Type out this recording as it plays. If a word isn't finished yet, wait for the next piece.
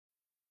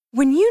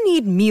When you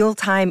need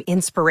mealtime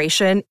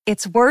inspiration,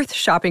 it's worth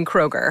shopping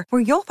Kroger,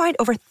 where you'll find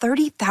over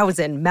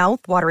 30,000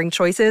 mouth-watering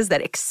choices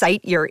that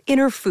excite your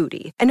inner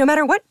foodie. And no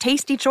matter what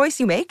tasty choice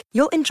you make,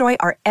 you'll enjoy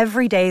our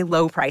everyday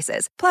low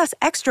prices, plus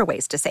extra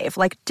ways to save,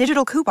 like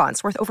digital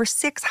coupons worth over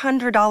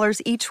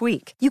 $600 each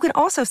week. You can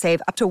also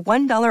save up to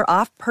 $1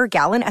 off per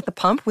gallon at the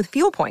pump with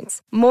fuel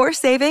points. More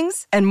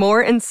savings and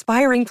more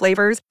inspiring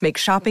flavors make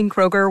shopping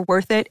Kroger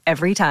worth it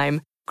every time.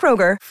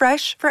 Kroger,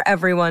 fresh for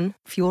everyone.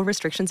 Fuel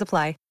restrictions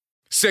apply.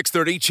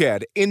 630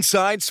 CHED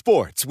Inside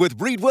Sports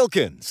with Reed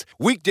Wilkins.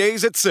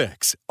 Weekdays at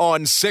 6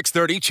 on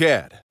 630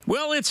 CHED.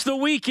 Well, it's the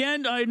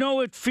weekend. I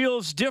know it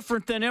feels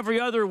different than every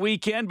other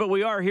weekend, but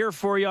we are here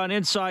for you on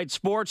Inside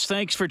Sports.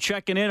 Thanks for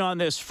checking in on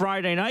this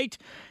Friday night.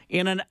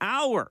 In an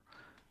hour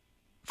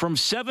from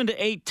 7 to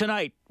 8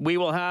 tonight, we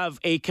will have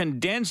a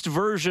condensed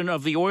version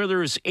of the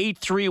Oilers'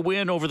 8-3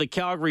 win over the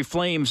Calgary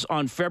Flames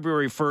on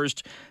February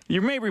 1st.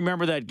 You may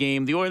remember that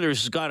game. The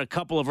Oilers got a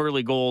couple of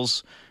early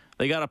goals.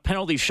 They got a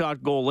penalty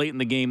shot goal late in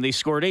the game. They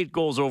scored 8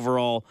 goals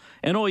overall.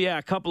 And,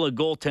 a couple of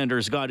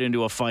goaltenders got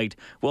into a fight.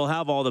 We'll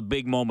have all the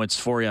big moments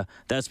for you.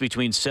 That's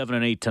between 7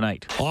 and 8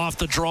 tonight. Off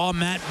the draw,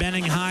 Matt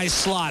Benning high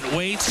slot.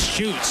 Waits,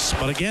 shoots.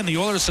 But again, the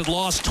Oilers had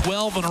lost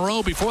 12 in a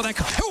row before that.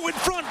 Oh, in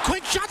front,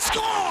 quick shot,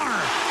 score!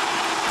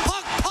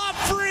 Puck pop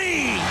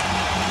free!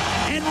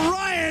 And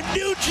Ryan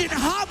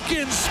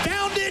Nugent-Hopkins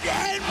found it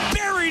and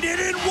buried it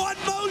in one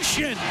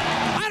motion.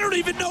 I don't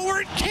even know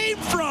where it came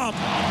from.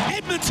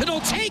 Edmonton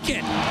will take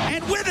it,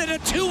 and with it, a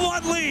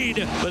 2-1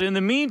 lead. But in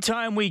the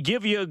meantime, we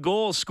give you a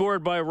goal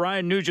scored by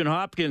Ryan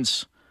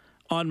Nugent-Hopkins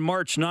on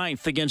March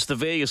 9th against the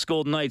Vegas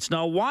Golden Knights.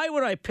 Now, why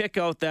would I pick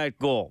out that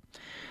goal?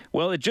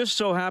 Well, it just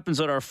so happens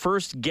that our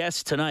first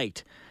guest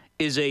tonight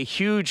is a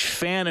huge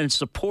fan and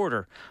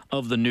supporter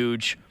of the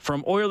Nuge.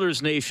 From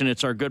Oilers Nation,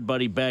 it's our good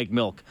buddy Bag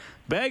Milk.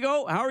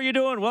 Bago, how are you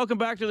doing? Welcome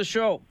back to the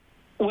show.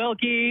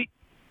 Wilkie,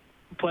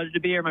 pleasure to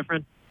be here, my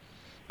friend.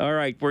 All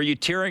right. Were you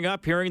tearing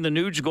up hearing the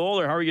Nuge goal,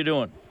 or how are you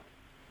doing?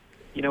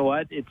 You know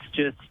what? It's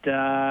just,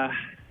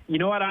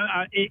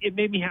 it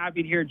made me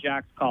happy to hear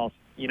Jack's calls,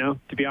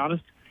 to be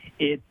honest.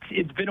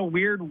 It's been a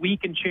weird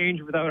week and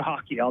change without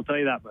hockey, I'll tell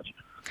you that much.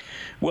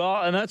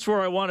 Well, and that's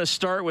where I want to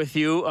start with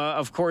you.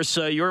 Of course,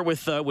 you're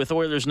with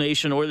Oilers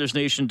Nation,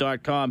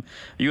 OilersNation.com.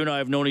 You and I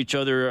have known each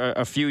other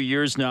a few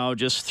years now,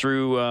 just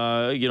through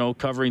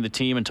covering the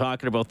team and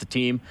talking about the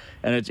team.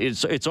 And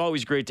it's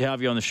always great to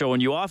have you on the show.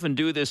 And you often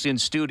do this in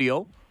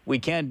studio. We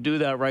can't do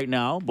that right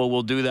now, but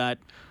we'll do that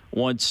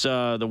once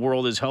the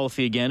world is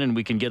healthy again and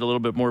we can get a little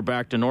bit more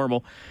back to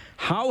normal.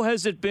 How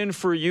has it been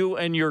for you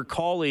and your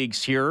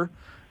colleagues here?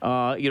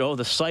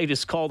 The site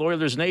is called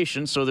Oilers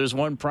Nation, so there's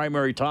one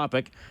primary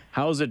topic.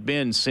 How's it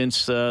been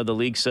since the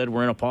league said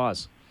we're in a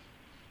pause?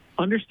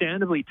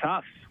 Understandably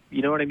tough.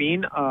 You know what I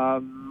mean?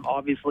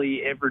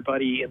 Obviously,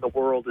 everybody in the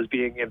world is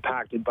being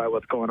impacted by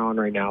what's going on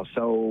right now,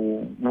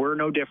 so we're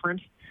no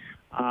different.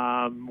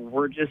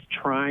 We're just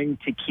trying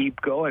to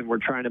keep going. We're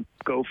trying to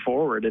go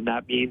forward, and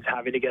that means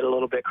having to get a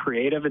little bit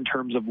creative in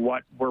terms of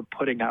what we're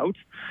putting out.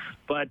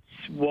 But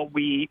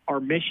our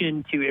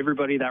mission to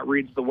everybody that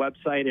reads the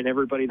website and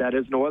everybody that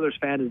is an Oilers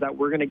fan is that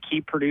we're going to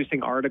keep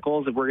producing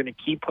articles and we're going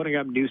to keep putting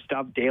up new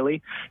stuff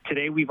daily.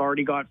 Today, we've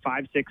already got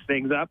 5-6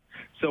 things up.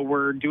 So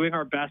we're doing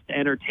our best to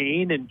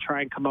entertain and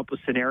try and come up with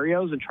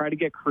scenarios and try to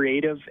get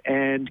creative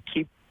and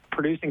keep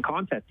producing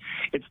content.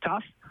 It's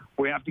tough.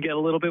 We have to get a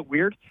little bit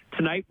weird.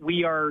 Tonight,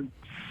 we are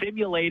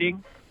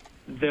simulating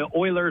the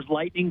Oilers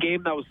Lightning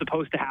game that was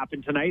supposed to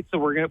happen tonight. So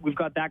we've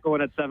got that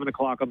going at 7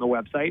 o'clock on the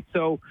website.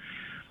 So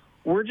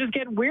we're just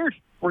getting weird.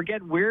 We're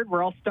getting weird.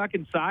 We're all stuck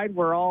inside.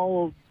 We're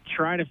all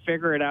trying to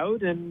figure it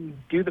out and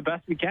do the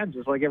best we can,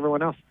 just like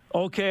everyone else.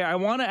 Okay, I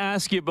want to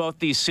ask you about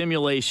these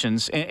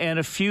simulations, and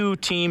a few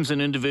teams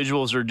and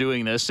individuals are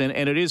doing this, and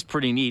it is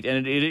pretty neat.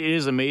 And it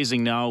is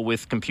amazing now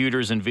with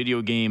computers and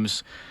video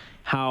games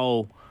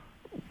how...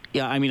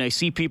 Yeah, I mean, I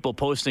see people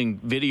posting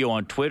video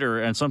on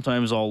Twitter, and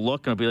sometimes I'll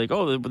look and I'll be like,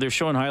 "Oh, they're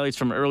showing highlights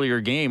from an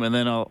earlier game," and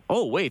then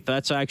wait,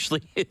 that's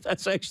actually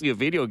a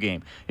video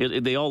game.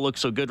 They all look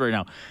so good right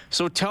now.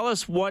 So tell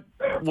us what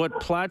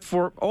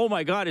platform? Oh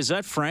my God, is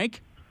that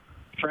Frank?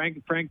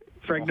 Frank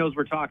knows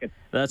we're talking.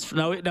 That's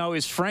now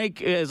is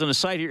Frank, as an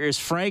aside here, is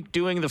Frank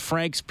doing the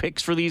Frank's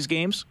picks for these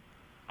games?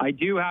 I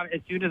do have,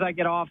 as soon as I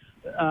get off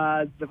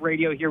the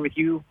radio here with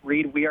you,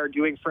 Reed, we are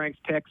doing Frank's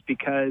picks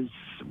because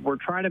we're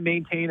trying to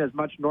maintain as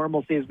much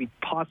normalcy as we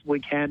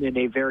possibly can in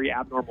a very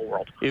abnormal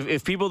world.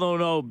 If people don't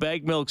know,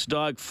 Bag Milk's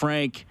dog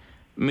Frank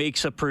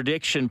makes a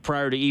prediction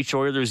prior to each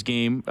Oilers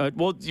game.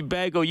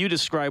 Bago, you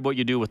describe what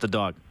you do with the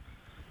dog.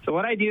 So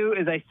what I do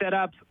is I set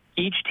up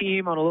each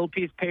team on a little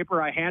piece of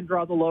paper. I hand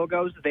draw the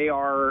logos. They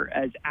are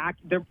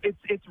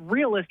it's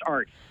realist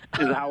art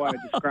is how I would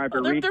describe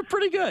it. They're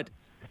pretty good.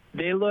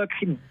 They look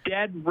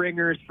dead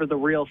ringers for the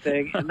real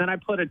thing. And then I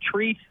put a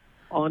treat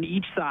on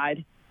each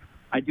side.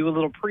 I do a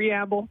little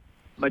preamble.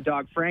 My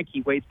dog, Frank, he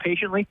waits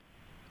patiently.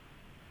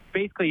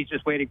 Basically, he's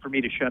just waiting for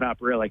me to shut up,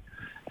 really.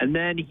 And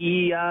then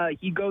he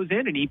goes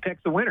in and he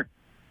picks a winner.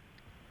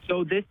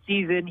 So this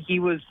season, he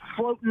was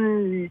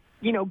floating,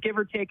 give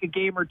or take a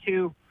game or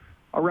two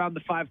around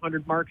the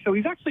 500 mark. So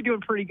he's actually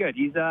doing pretty good.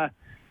 He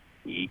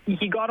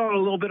got on a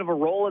little bit of a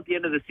roll at the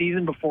end of the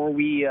season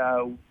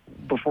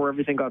before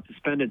everything got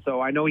suspended.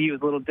 So I know he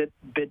was a little bit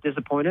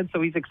disappointed.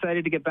 So he's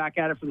excited to get back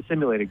at it for the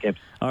simulated games.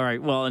 All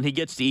right. Well, and he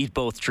gets to eat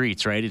both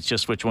treats, right? It's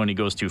just which one he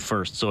goes to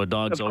first. So a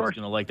dog's always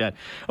going to like that.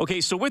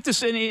 Okay. So with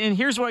this, and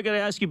here's what I got to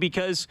ask you,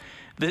 because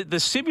the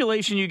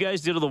simulation you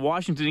guys did of the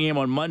Washington game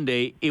on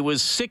Monday, it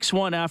was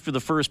 6-1 after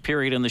the first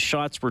period, and the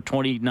shots were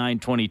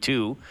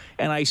 29-22.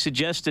 And I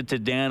suggested to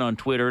Dan on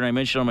Twitter, and I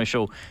mentioned on my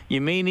show,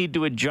 you may need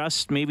to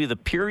adjust maybe the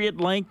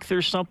period length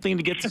or something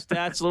to get the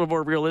stats a little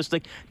more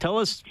realistic. Tell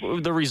us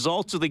the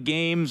results of the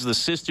games, the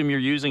system you're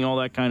using, all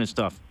that kind of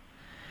stuff.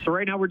 So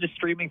right now we're just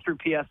streaming through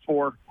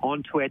PS4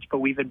 on Twitch, but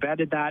we've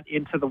embedded that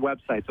into the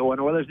website. So on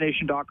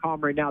OilersNation.com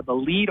right now, the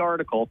lead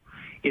article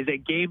is a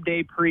game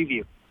day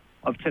preview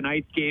of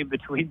tonight's game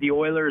between the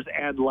Oilers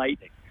and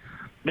Lightning.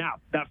 Now,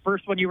 that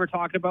first one you were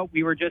talking about,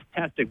 we were just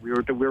testing. We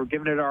were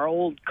giving it our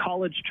old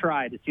college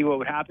try to see what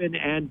would happen,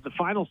 and the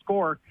final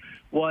score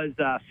was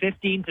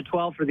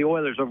 15-12 for the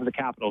Oilers over the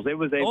Capitals. It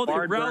was a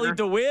they rallied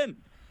to win.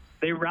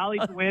 They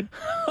rallied to win.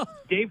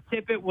 Dave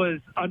Tippett was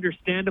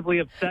understandably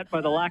upset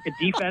by the lack of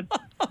defense.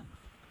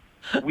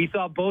 We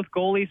saw both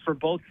goalies for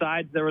both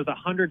sides. There was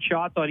 100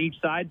 shots on each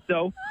side.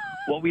 So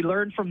what we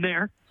learned from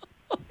there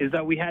is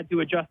that we had to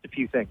adjust a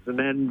few things. And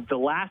then the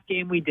last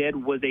game we did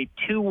was a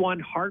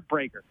 2-1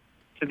 heartbreaker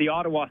to the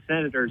Ottawa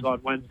Senators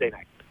on Wednesday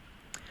night.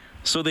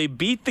 So they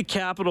beat the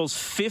Capitals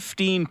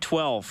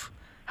 15-12.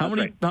 How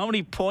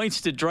many points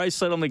did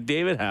Draisaitl and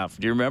McDavid have?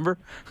 Do you remember?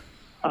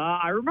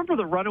 I remember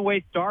the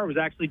runaway star was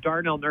actually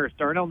Darnell Nurse.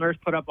 Darnell Nurse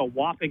put up a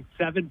whopping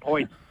 7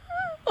 points.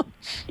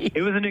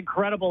 It was an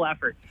incredible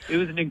effort. It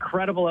was an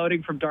incredible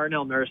outing from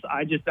Darnell Nurse.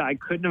 I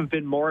couldn't have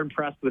been more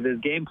impressed with his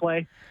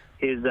gameplay,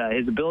 his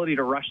ability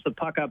to rush the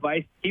puck up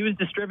ice. He was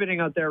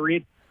distributing out there,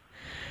 Reed.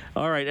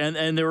 All right,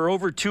 and there were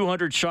over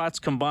 200 shots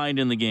combined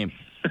in the game.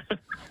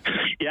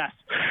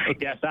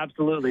 Yes,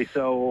 absolutely.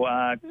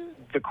 So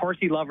the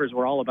Corsi lovers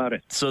were all about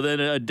it. So then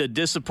a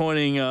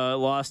disappointing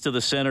loss to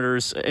the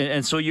Senators.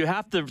 And so you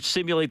have to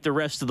simulate the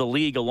rest of the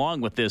league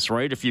along with this,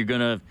 right, if you're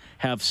going to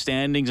have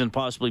standings and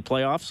possibly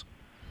playoffs?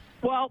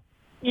 Well,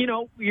 you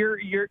know,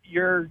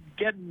 you're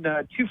getting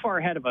too far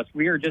ahead of us.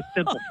 We are just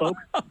simple folk.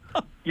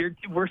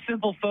 We're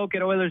simple folk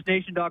at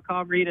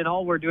OilersNation.com, Reed, and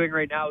all we're doing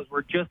right now is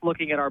we're just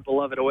looking at our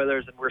beloved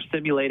Oilers, and we're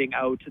simulating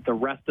out the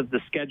rest of the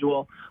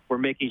schedule. We're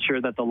making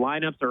sure that the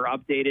lineups are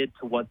updated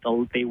to what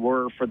they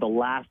were for the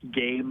last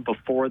game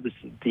before the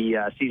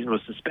season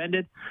was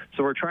suspended.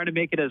 So we're trying to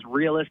make it as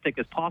realistic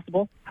as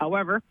possible.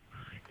 However,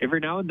 every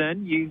now and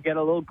then you get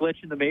a little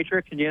glitch in the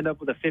matrix, and you end up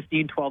with a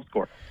 15-12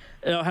 score.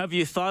 Have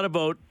you thought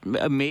about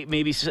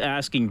maybe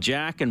asking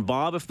Jack and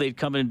Bob if they'd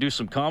come in and do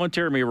some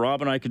commentary? Maybe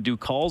Rob and I could do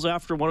calls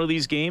after one of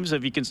these games.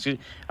 Have you considered?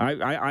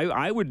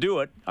 I would do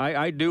it.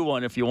 I'd do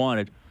one if you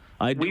wanted.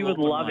 We would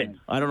love it.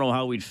 I don't know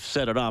how we'd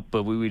set it up,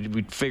 but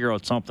we'd figure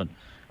out something.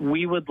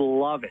 We would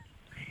love it.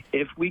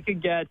 If we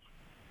could get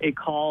a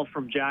call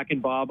from Jack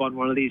and Bob on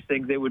one of these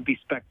things, it would be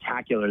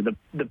spectacular.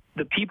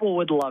 The people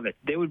would love it.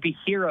 They would be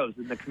heroes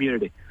in the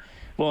community.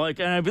 Well,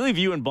 and I believe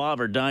you and Bob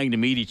are dying to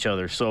meet each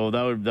other, so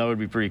that would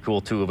be pretty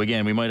cool too. But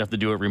again, we might have to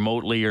do it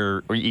remotely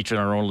or each in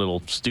our own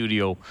little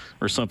studio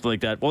or something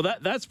like that. Well,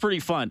 that's pretty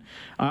fun.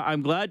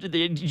 I'm glad.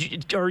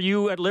 Are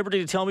you at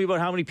liberty to tell me about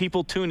how many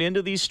people tune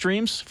into these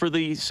streams for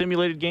the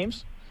simulated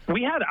games?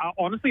 We had,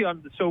 honestly,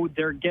 so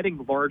they're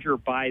getting larger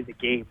by the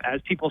game.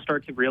 As people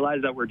start to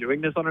realize that we're doing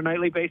this on a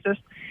nightly basis,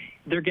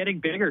 they're getting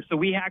bigger. So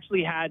we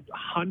actually had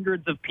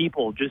hundreds of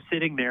people just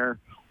sitting there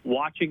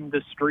watching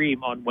the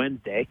stream on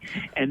Wednesday,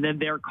 and then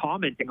they're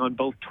commenting on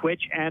both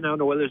Twitch and on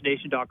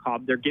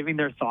OilersNation.com. They're giving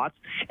their thoughts,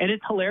 and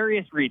it's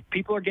hilarious, Reed.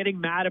 People are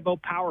getting mad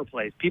about power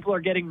plays. People are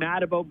getting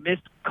mad about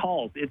missed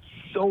calls. It's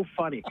so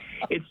funny.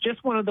 It's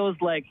just one of those,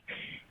 like,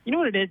 you know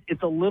what it is?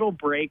 It's a little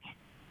break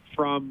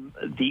from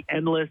the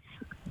endless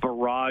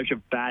barrage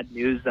of bad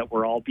news that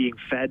we're all being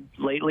fed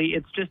lately.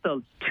 It's just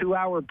a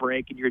 2-hour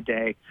break in your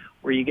day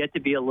where you get to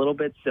be a little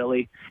bit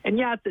silly. And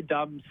yeah, it's a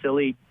dumb,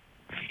 silly,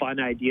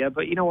 fun idea,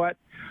 but you know what?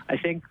 I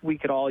think we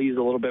could all use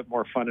a little bit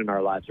more fun in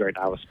our lives right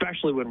now,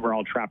 especially when we're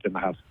all trapped in the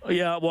house.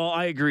 Yeah, well,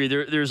 I agree.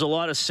 There's a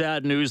lot of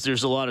sad news.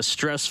 There's a lot of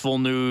stressful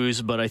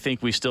news, but I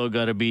think we still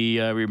got to be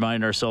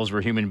remind ourselves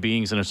we're human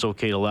beings, and it's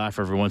okay to laugh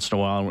every once in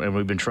a while. And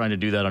we've been trying to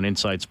do that on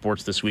Inside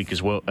Sports this week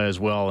as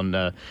well,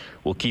 and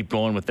we'll keep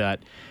going with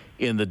that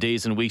in the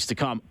days and weeks to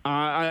come.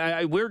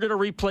 We're going to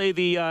replay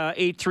the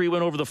 8-3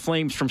 win over the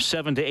Flames from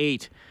 7 to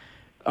 8.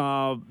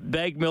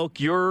 Bag Milk,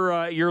 you're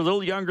a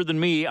little younger than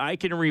me. I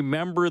can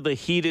remember the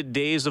heated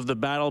days of the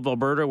Battle of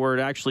Alberta, where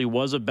it actually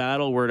was a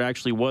battle, where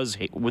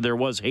there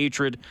was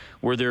hatred,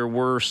 where there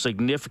were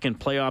significant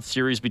playoff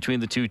series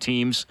between the two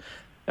teams.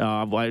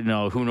 I don't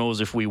know, who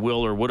knows if we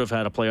will or would have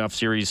had a playoff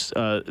series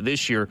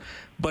this year.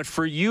 But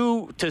for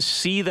you to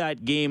see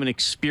that game and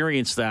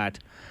experience that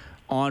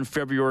on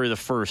February the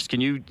 1st.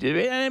 Can you,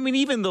 I mean,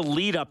 even the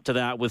lead up to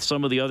that with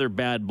some of the other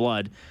bad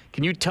blood,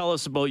 can you tell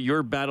us about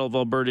your Battle of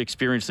Alberta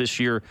experience this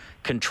year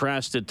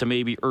contrasted to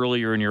maybe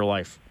earlier in your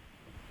life?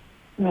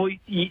 Well,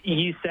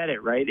 you said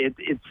it, right?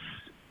 It's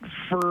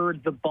for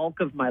the bulk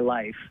of my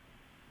life,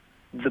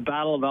 the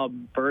Battle of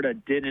Alberta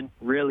didn't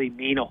really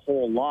mean a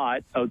whole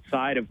lot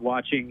outside of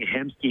watching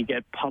Hemsky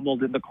get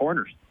pummeled in the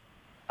corners.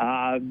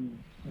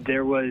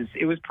 It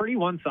was pretty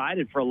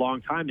one-sided for a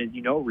long time, as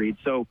you know, Reed.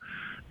 So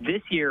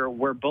this year,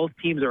 where both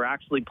teams are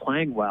actually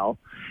playing well,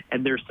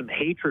 and there's some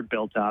hatred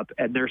built up,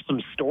 and there's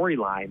some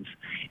storylines,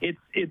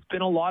 it's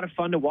been a lot of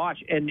fun to watch.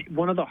 And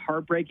one of the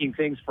heartbreaking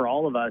things for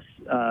all of us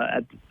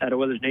at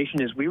Oilers Nation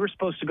is we were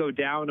supposed to go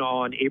down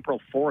on April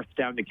 4th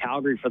down to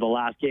Calgary for the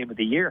last game of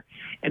the year,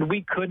 and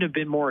we couldn't have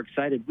been more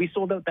excited. We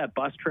sold out that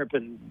bus trip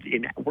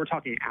in we're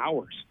talking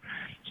hours.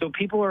 So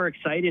people are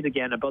excited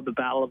again about the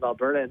Battle of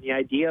Alberta, and the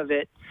idea of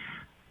it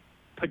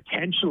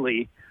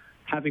potentially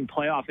having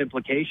playoff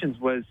implications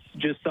was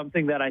just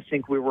something that I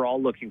think we were all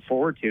looking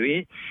forward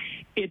to.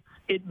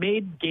 It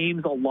made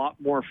games a lot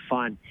more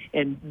fun.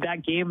 And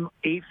that game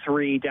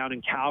 8-3 down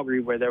in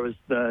Calgary where there was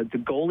the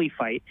goalie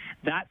fight,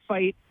 that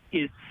fight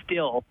is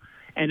still,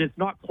 and it's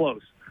not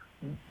close,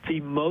 the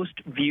most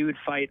viewed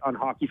fight on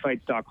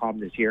hockeyfights.com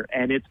this year,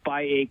 and it's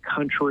by a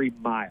country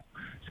mile.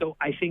 So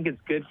I think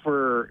it's good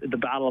for the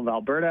Battle of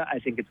Alberta. I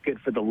think it's good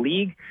for the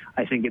league.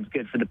 I think it's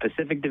good for the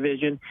Pacific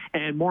Division.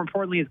 And more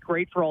importantly, it's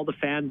great for all the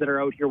fans that are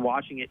out here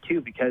watching it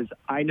too, because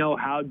I know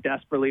how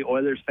desperately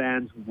Oilers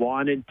fans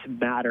wanted to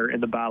matter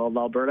in the Battle of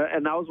Alberta,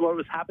 and that was what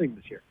was happening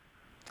this year.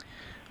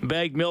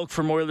 Bagged Milk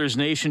from Oilers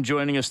Nation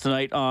joining us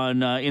tonight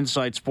on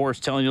Inside Sports,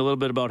 telling you a little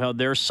bit about how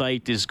their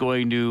site is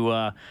going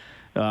to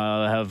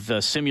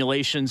have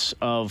simulations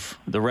of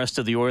the rest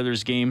of the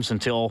Oilers games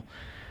until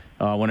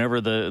whenever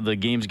the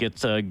games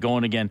get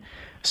going again.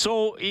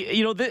 So,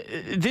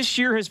 this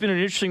year has been an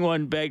interesting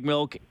one, Bagged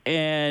Milk,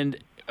 and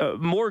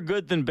more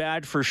good than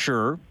bad for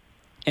sure.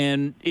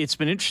 And it's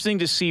been interesting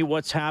to see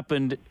what's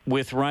happened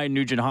with Ryan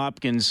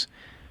Nugent-Hopkins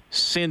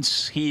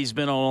since he's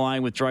been on the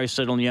line with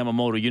Draisaitl and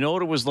Yamamoto. You know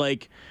what it was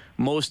like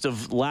most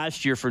of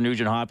last year for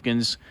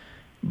Nugent-Hopkins,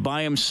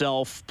 by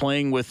himself,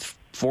 playing with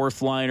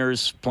fourth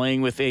liners,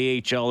 playing with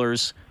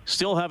AHLers,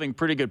 still having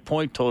pretty good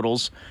point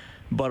totals,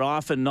 but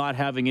often not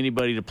having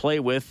anybody to play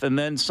with. And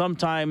then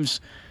sometimes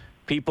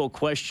people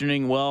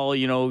questioning, well,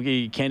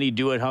 can he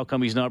do it? How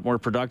come he's not more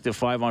productive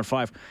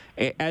 5-on-5?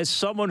 As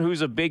someone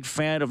who's a big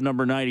fan of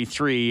number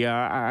 93,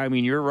 I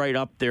mean, you're right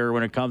up there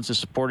when it comes to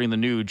supporting the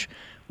Nuge.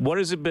 What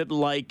has it been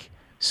like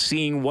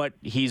seeing what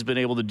he's been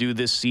able to do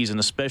this season,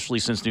 especially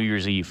since New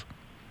Year's Eve?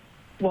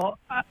 Well,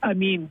 I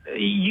mean,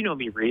 you know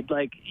me, Reed.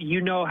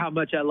 You know how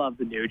much I love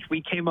the Nuge.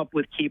 We came up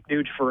with Keep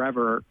Nuge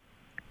Forever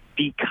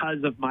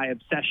because of my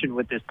obsession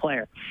with this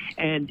player.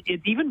 And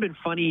it's even been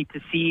funny to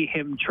see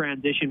him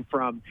transition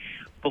from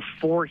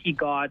before he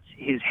got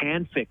his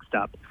hand fixed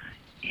up.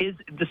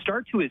 The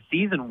start to his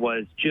season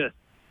was just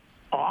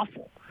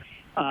awful.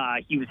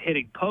 He was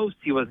hitting posts.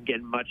 He wasn't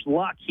getting much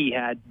luck.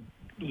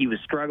 He was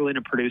struggling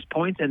to produce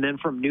points. And then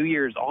from New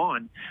Year's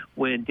on,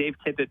 when Dave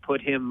Tippett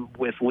put him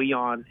with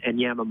Leon and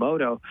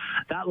Yamamoto,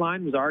 that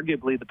line was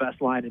arguably the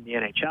best line in the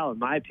NHL, in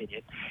my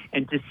opinion.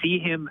 And to see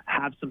him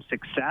have some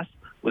success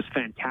was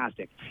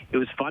fantastic. It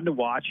was fun to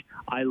watch.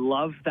 I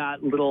love that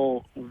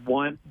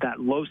that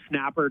low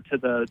snapper to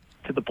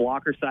the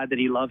blocker side that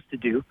he loves to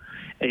do.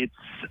 It's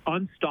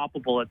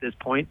unstoppable at this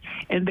point.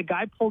 And the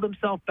guy pulled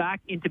himself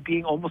back into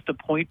being almost a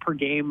point per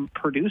game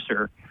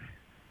producer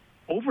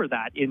over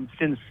that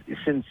since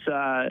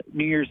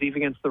New Year's Eve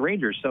against the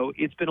Rangers. So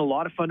it's been a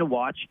lot of fun to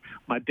watch.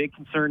 My big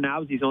concern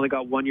now is he's only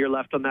got 1 year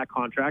left on that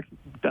contract.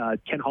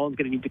 Ken Holland's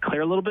going to need to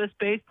clear a little bit of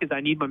space because I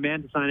need my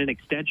man to sign an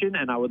extension,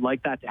 and I would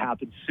like that to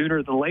happen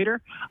sooner than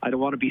later. I don't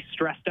want to be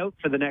stressed out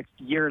for the next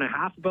year and a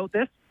half about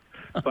this,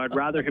 so I'd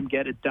rather him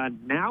get it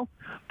done now.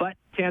 But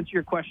to answer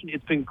your question,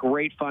 it's been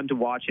great fun to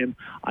watch him.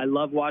 I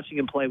love watching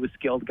him play with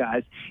skilled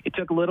guys. It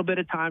took a little bit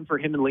of time for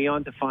him and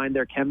Leon to find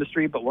their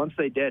chemistry, but once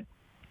they did,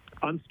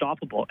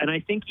 unstoppable. And I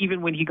think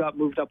even when he got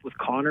moved up with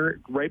Connor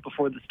right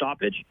before the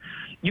stoppage,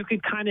 you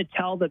could kind of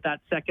tell that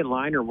second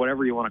line, or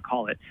whatever you want to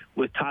call it,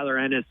 with Tyler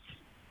Ennis,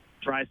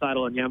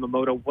 Draisaitl, and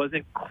Yamamoto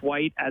wasn't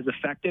quite as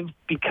effective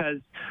because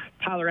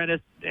Tyler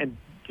Ennis, and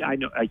I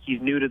know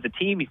he's new to the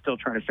team, he's still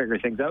trying to figure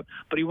things out,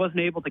 but he wasn't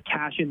able to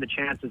cash in the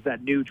chances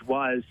that Nuge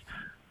was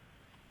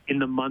in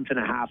the month and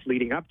a half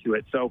leading up to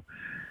it. So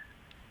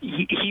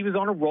he was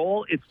on a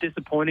roll. It's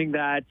disappointing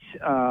that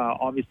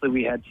obviously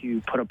we had to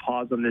put a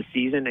pause on this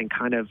season and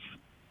kind of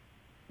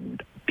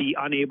be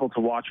unable to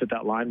watch what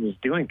that line was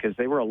doing, because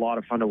they were a lot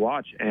of fun to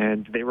watch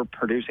and they were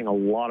producing a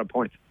lot of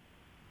points.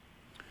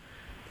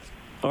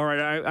 All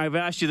right, I've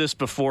asked you this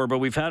before, but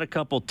we've had a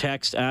couple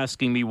texts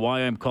asking me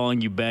why I'm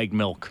calling you Bagged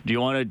Milk. Do you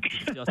want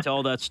to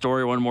tell that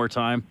story one more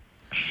time?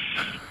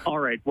 All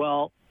right,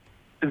 well,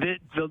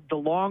 the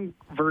long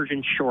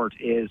version short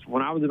is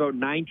when I was about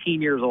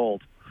 19 years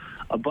old,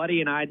 a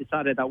buddy and I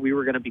decided that we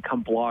were going to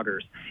become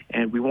bloggers,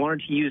 and we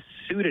wanted to use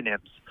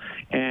pseudonyms.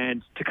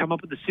 And to come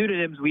up with the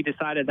pseudonyms, we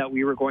decided that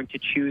we were going to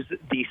choose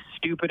the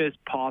stupidest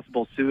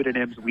possible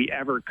pseudonyms we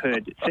ever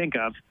could think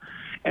of,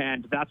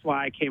 and that's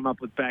why I came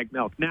up with Bagged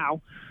Milk. Now,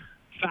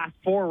 fast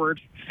forward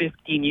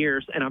 15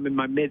 years, and I'm in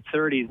my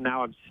mid-30s.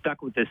 Now I'm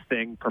stuck with this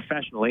thing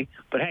professionally.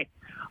 But, hey,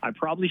 I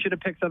probably should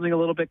have picked something a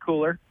little bit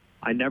cooler.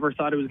 I never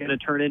thought it was going to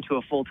turn into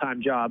a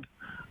full-time job.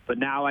 But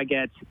now I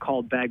get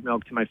called bag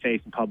milk to my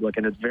face in public,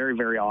 and it's very,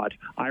 very odd.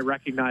 I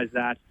recognize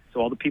that. So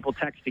all the people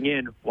texting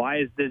in, why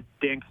is this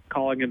dink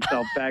calling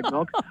himself bag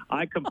milk?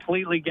 I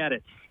completely get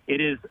it.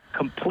 It is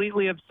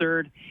completely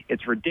absurd.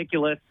 It's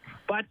ridiculous.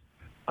 But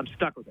I'm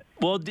stuck with it.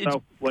 Well,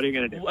 so what are you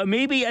going to do?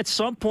 Maybe at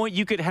some point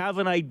you could have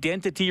an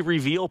identity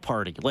reveal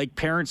party, like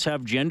parents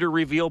have gender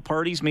reveal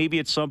parties. Maybe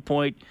at some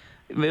point,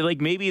 like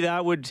maybe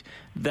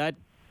that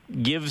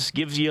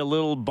gives you a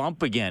little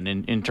bump again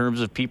in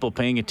terms of people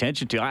paying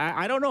attention to.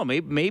 I don't know.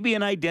 Maybe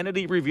an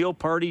identity reveal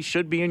party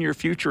should be in your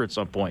future at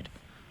some point.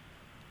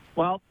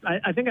 Well,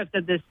 I think I've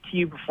said this to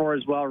you before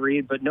as well,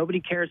 Reed, but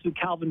nobody cares who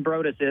Calvin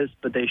Brodus is,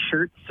 but they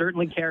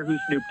certainly care who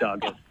Snoop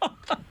Dogg is.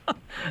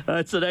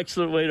 That's an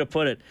excellent way to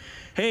put it.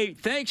 Hey,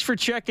 thanks for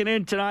checking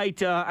in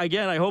tonight.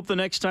 Again, I hope the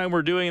next time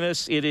we're doing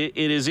this, it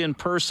is in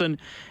person,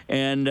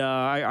 and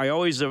I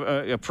always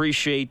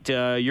appreciate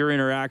your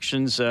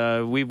interactions.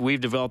 We've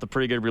developed a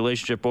pretty good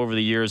relationship over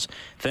the years.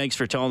 Thanks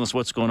for telling us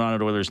what's going on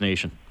at Oilers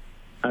Nation.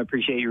 I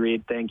appreciate you,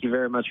 Reed. Thank you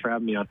very much for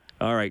having me on.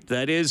 All right.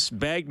 That is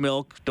Bag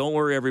Milk. Don't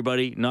worry,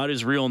 everybody. Not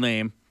his real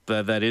name.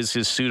 That is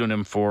his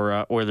pseudonym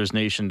for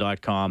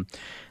OilersNation.com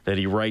that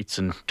he writes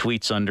and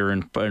tweets under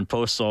and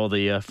posts all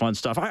the fun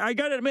stuff. I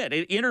got to admit,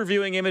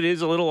 interviewing him, it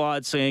is a little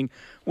odd saying,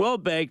 well,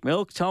 Bag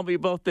Milk, tell me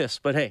about this.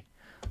 But, hey,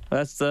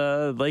 that's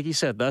like he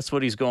said, that's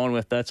what he's going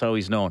with. That's how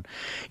he's known.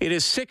 It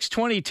is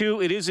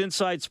 6:22. It is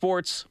Inside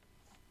Sports.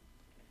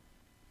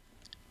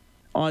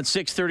 On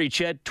 6:30,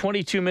 Ched,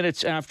 22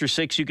 minutes after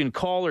 6. You can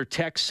call or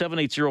text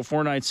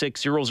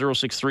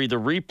 780-496-0063. The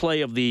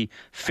replay of the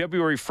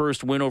February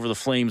 1st win over the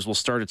Flames will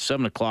start at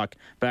 7 o'clock,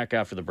 back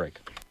after the break.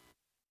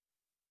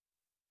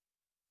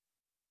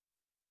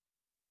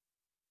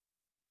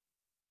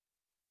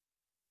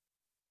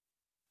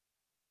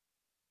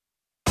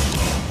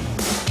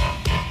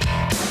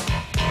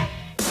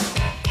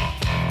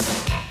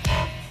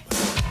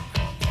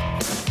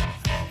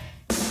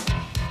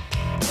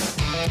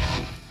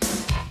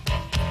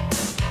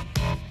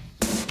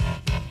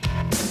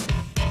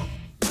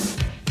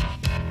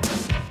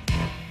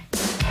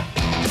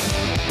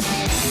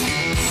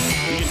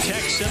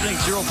 Text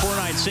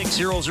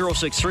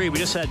 780-496-0063. We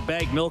just had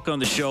Bag Milk on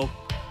the show.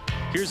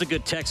 Here's a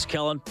good text,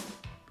 Kellen.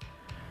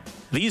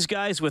 These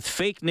guys with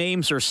fake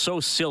names are so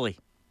silly.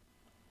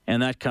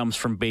 And that comes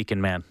from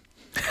Bacon Man.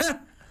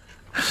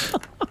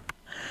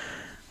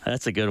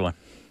 That's a good one.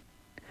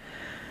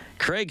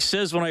 Craig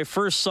says, when I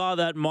first saw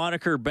that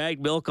moniker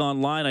Bag Milk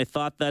online, I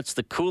thought that's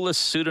the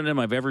coolest pseudonym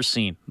I've ever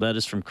seen. That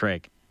is from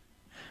Craig.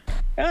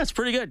 Yeah, that's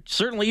pretty good.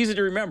 Certainly easy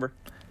to remember.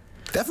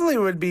 Definitely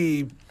would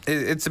be.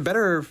 It's a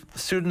better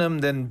pseudonym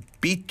than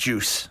Beet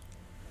Juice.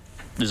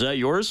 Is that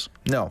yours?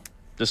 No.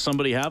 Does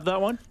somebody have that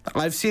one?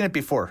 I've seen it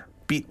before.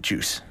 Beet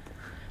Juice.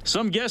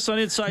 Some guests on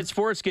Inside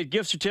Sports get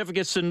gift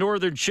certificates to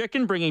Northern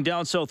Chicken, bringing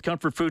down South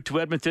comfort food to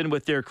Edmonton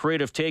with their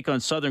creative take on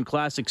Southern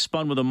classics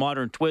spun with a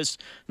modern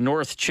twist.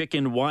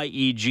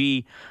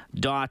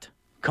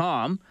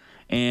 NorthChickenYEG.com.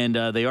 And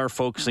they are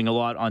focusing a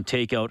lot on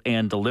takeout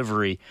and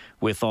delivery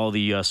with all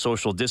the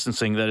social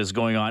distancing that is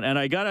going on. And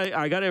I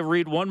gotta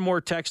read one more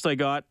text I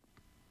got.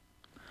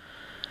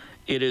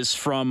 It is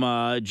from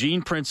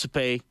Gene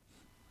Principe,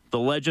 the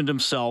legend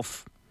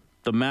himself,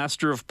 the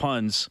master of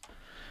puns.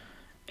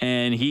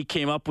 And he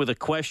came up with a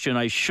question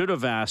I should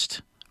have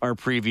asked our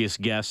previous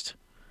guest.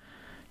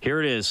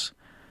 Here it is.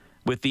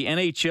 With the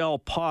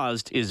NHL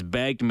paused, is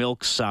bagged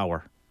milk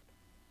sour?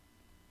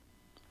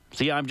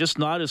 See, I'm just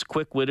not as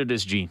quick-witted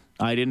as Gene.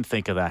 I didn't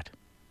think of that.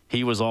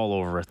 He was all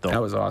over it, though.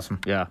 That was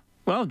awesome. Yeah.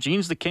 Well,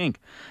 Gene's the king.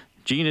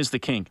 Gene is the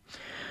king.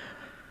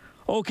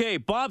 Okay,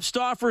 Bob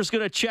Stauffer is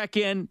going to check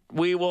in.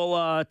 We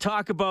will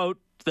talk about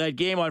that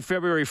game on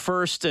February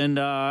 1st. And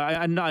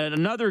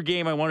another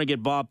game I want to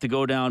get Bob to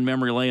go down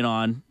memory lane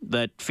on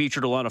that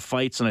featured a lot of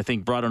fights and I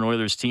think brought an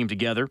Oilers team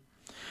together.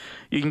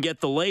 You can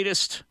get the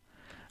latest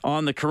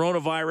on the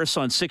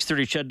coronavirus on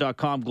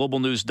 630ched.com,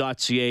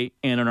 globalnews.ca,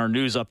 and in our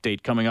news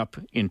update coming up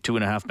in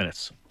 2.5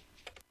 minutes.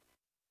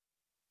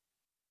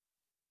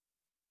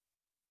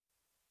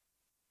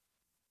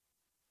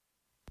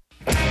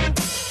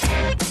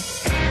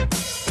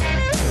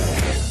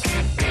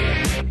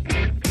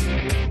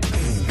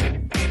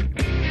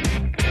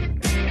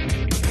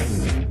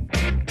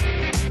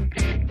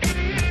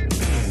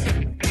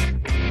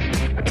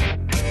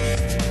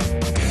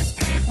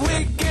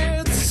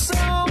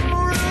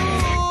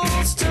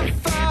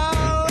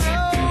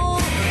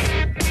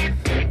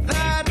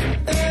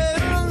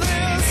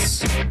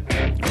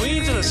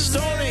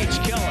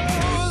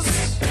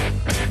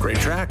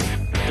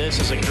 This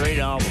is a great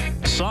album.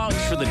 Songs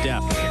for the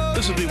Deaf.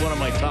 This would be one of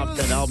my top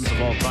 10 albums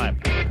of all time.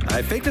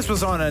 I think this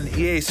was on an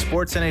EA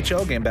Sports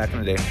NHL game back in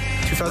the day.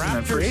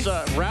 2003?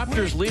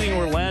 Raptors leading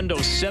Orlando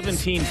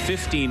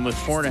 17-15 with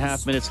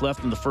 4.5 minutes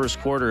left in the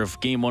first quarter of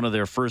game one of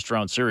their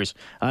first-round series.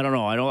 I don't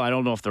know. I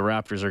don't know if the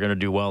Raptors are going to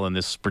do well in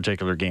this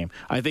particular game.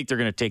 I think they're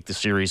going to take the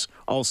series,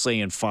 I'll say,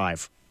 in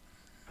 5.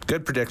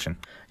 Good prediction.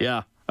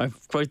 Yeah. I'm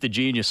quite the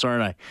genius,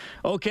 aren't I?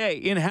 Okay,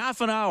 in half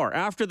an hour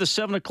after the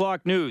 7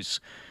 o'clock news,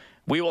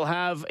 we will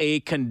have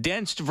a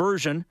condensed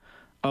version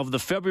of the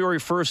February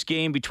 1st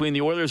game between the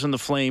Oilers and the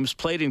Flames,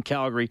 played in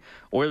Calgary.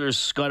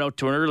 Oilers got out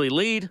to an early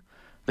lead.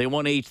 They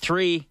won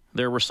 8-3.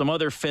 There were some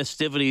other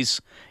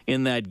festivities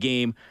in that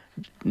game.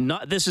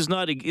 This is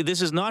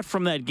not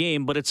from that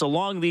game, but it's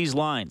along these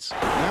lines.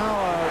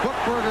 Now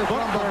Bookberger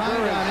from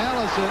behind on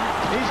Ellison.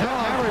 He's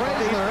on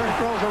Fraser.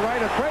 Throws a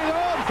right at Fraser.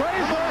 Oh,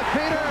 Fraser!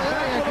 Peter,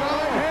 there you go.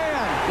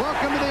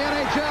 Welcome to the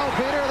NHL,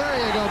 Peter. There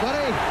you go,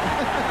 buddy.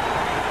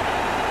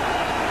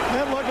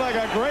 That looked like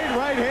a great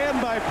right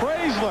hand by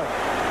Fraser.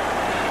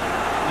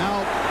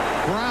 Now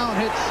Brown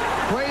hits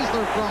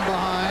Fraser from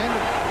behind.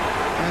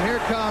 And here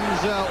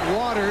comes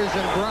Waters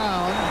and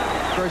Brown.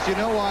 Of course, you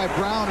know why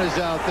Brown is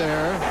out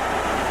there.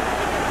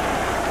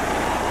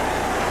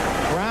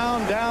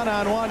 Brown down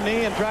on one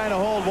knee and trying to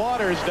hold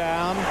Waters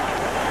down.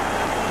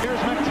 Here's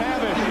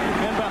McTavish.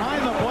 And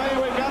behind the play,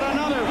 we've got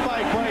another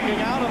fight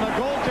breaking out, and the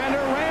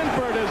goaltender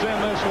Ranford is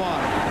in this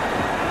one.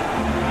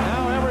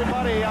 Now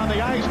everybody on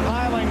the ice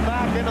piling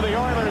back into the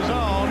Oilers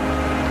zone.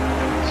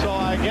 So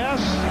I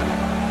guess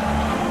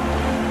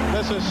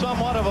this is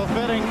somewhat of a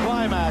fitting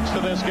climax to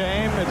this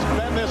game. It's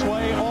been this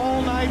way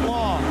all night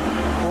long.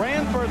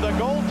 Ranford, the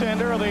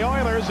goaltender of the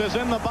Oilers, is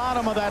in the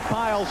bottom of that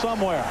pile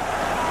somewhere.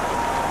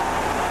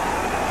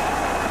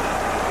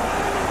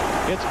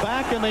 It's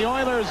back in the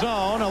Oilers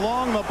zone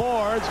along the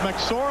boards.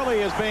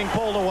 McSorley is being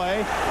pulled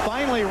away.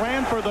 Finally,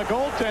 Ranford, the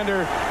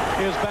goaltender,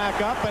 is back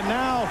up. And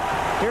now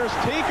here's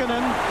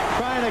Tikkanen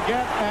trying to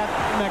get at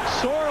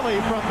McSorley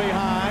from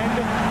behind.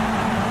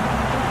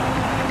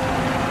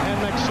 And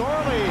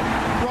McSorley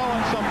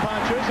throwing some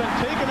punches, and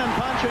Tikkanen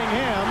punching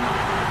him.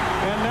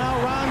 And now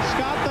Ron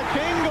Scott, the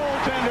King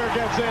goaltender,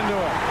 gets into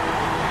it.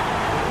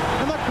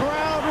 And the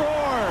crowd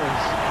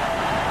roars.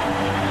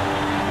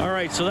 All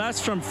right, so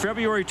that's from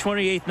February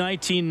 28th,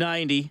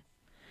 1990.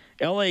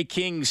 LA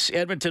Kings,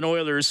 Edmonton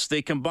Oilers,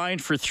 they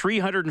combined for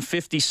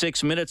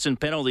 356 minutes in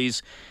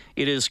penalties.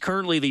 It is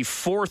currently the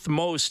fourth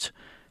most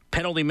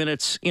penalty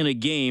minutes in a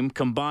game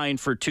combined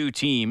for two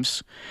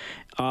teams.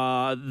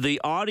 The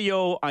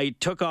audio I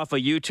took off a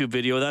YouTube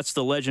video. That's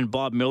the legend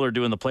Bob Miller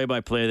doing the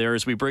play-by-play there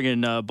as we bring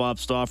in Bob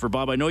Stauffer.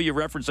 Bob, I know you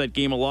reference that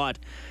game a lot.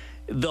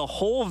 The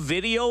whole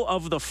video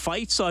of the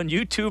fights on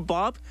YouTube,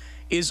 Bob,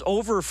 is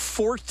over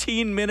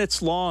 14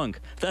 minutes long.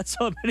 That's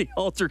how many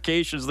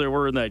altercations there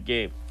were in that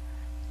game.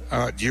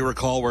 Do you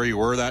recall where you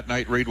were that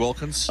night, Reed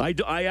Wilkins?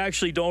 I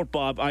actually don't,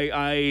 Bob.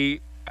 I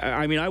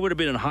mean, I would have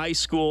been in high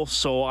school,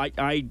 so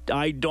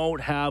I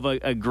don't have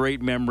a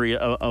great memory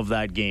of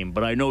that game,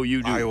 but I know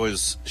you do. I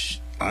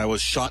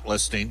was shot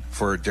listing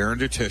for Darren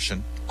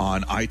Dutition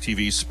on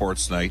ITV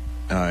Sports Night.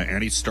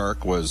 Andy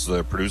Stark was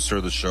the producer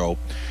of the show,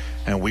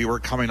 and we were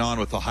coming on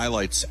with the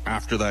highlights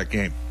after that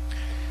game.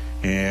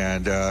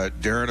 And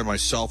Darren and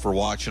myself were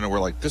watching, and we're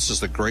like, this is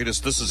the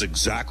greatest. This is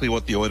exactly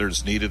what the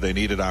Oilers needed. They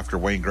needed after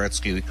Wayne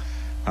Gretzky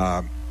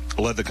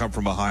led the come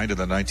from behind in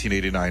the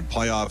 1989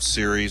 playoff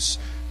series.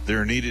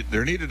 There needed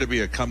to be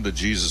a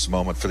come-to-Jesus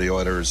moment for the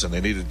Oilers, and they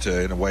needed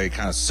to, in a way,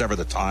 kind of sever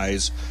the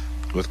ties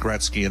with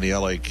Gretzky and the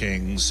LA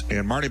Kings.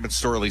 And Marty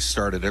McSorley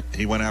started it.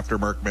 He went after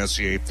Mark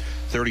Messier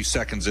 30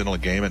 seconds into the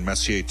game, and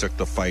Messier took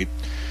the fight.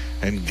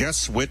 And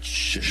guess which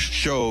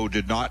show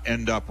did not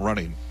end up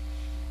running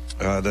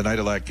the night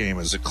of that game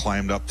as it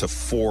climbed up to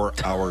 4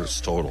 hours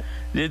total.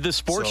 Did the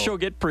sports show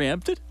get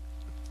preempted?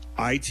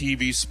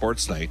 ITV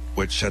Sports Night,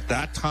 which at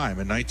that time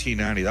in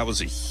 1990, that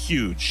was a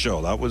huge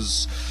show. That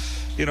was,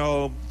 you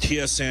know,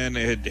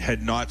 TSN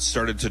had not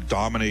started to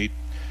dominate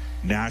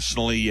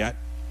nationally yet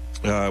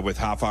with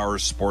half-hour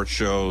sports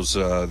shows.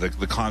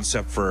 The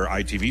concept for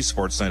ITV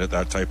Sports Night at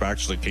that time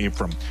actually came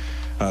from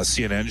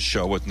CNN's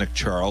show with Nick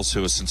Charles,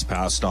 who has since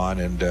passed on,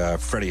 and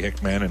Freddie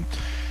Hickman and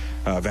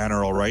Van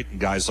Earl Wright and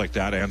guys like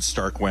that. And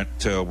Stark went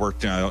to work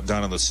down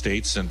in the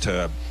States and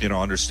to, you know,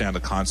 understand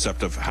the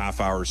concept of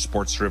half-hour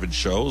sports-driven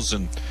shows.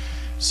 And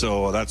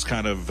so that's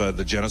kind of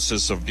the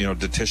genesis of, you know,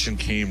 Dutition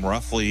came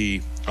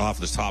roughly off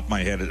the top of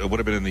my head. It would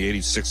have been in the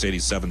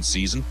 86-87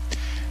 season.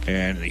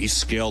 And he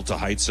scaled to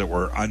heights that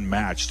were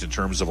unmatched in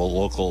terms of a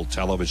local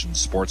television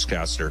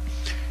sportscaster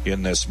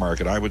in this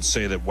market. I would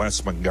say that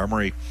West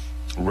Montgomery,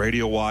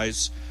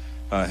 radio-wise,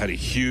 had a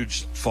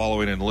huge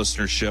following and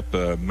listenership,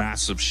 a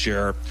massive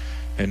share,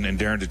 and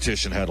Darren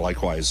Dutition had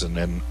likewise. And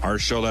then our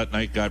show that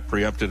night got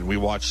preempted, and we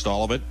watched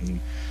all of it, and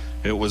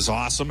it was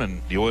awesome.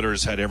 And the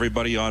Oilers had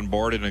everybody on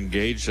board and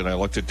engaged. And I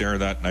looked at Darren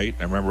that night,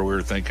 and I remember we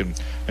were thinking,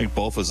 I think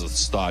both of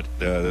us thought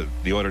the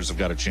Oilers have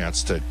got a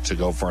chance to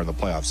go far in the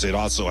playoffs. They'd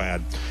also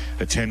had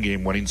a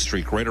 10-game winning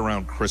streak right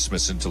around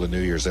Christmas into the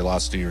New Year's. They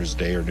lost New Year's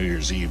Day or New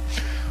Year's Eve.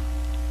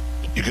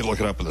 You could look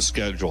it up in the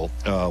schedule.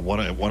 One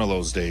of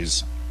those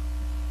days,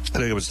 I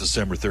think it was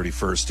December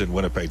 31st, in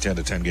Winnipeg,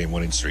 10-10 game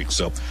winning streak.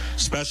 So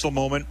special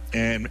moment,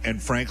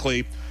 and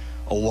frankly,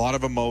 a lot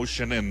of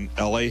emotion. And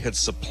LA had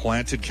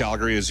supplanted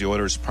Calgary as the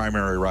Oilers'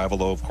 primary rival,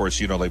 though of course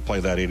they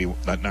played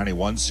that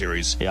 91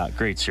 series. Yeah,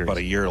 great series. About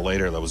a year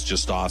later, that was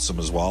just awesome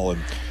as well.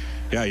 And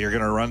yeah, you're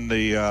going to run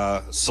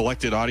the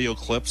selected audio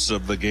clips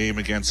of the game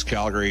against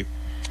Calgary,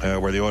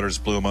 where the Oilers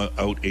blew them out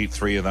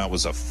 8-3, and that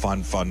was a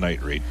fun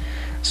night, Reed.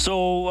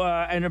 So,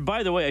 and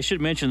by the way, I should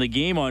mention the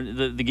game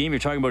the game you're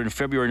talking about in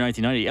February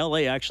 1990.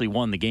 LA actually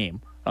won the game.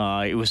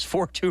 It was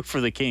 4-2 for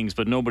the Kings,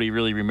 but nobody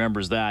really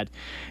remembers that.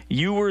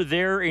 You were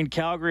there in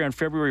Calgary on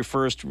February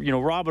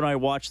 1st. Rob and I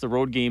watched the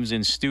road games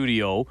in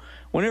studio.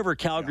 Whenever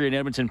Calgary and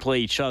Edmonton play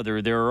each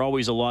other, there are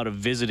always a lot of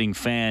visiting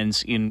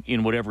fans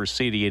in whatever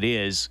city it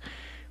is.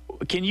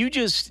 Can you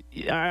just,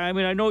 I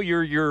know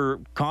you're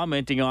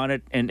commenting on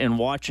it and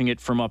watching it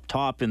from up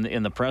top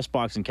in the press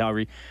box in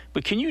Calgary,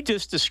 but can you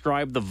just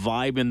describe the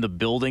vibe in the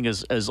building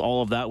as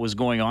all of that was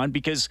going on?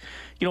 Because,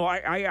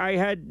 I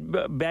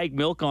had Bag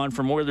Milk on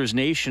from Oilers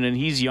Nation, and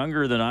he's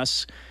younger than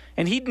us,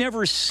 and he'd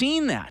never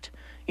seen that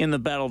in the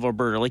Battle of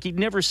Alberta. Like, he'd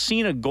never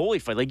seen a goalie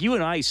fight. Like, you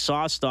and I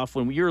saw stuff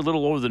when you're a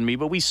little older than me,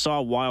 but we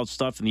saw wild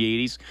stuff in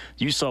the 80s.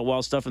 You saw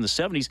wild stuff in the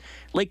 70s.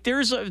 Like,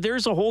 there's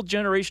a whole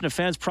generation of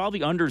fans,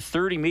 probably under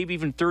 30, maybe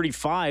even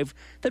 35,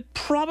 that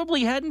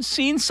probably hadn't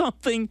seen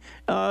something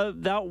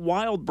that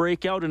wild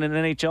break out in an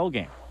NHL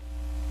game.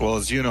 Well,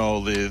 as you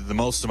know, the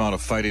most amount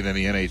of fighting in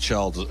the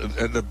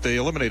NHL, they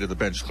eliminated the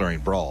bench-clearing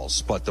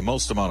brawls, but the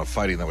most amount of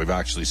fighting that we've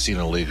actually seen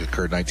in the league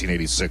occurred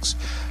 1986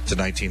 to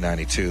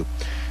 1992.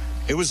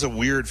 It was a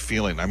weird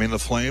feeling. I mean, the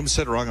Flames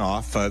had rung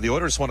off. The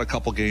Oilers won a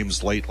couple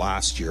games late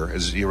last year,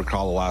 as you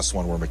recall, the last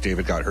one where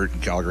McDavid got hurt in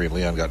Calgary and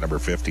Leon got number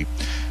 50.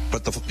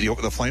 But the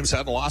Flames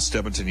hadn't lost to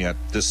Edmonton yet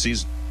this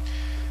season.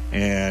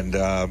 And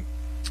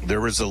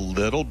there was a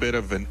little bit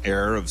of an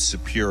air of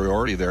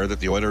superiority there that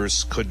the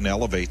Oilers couldn't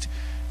elevate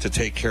to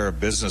take care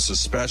of business,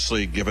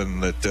 especially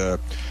given that,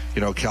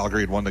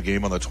 Calgary had won the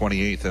game on the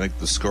 28th. I think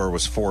the score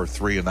was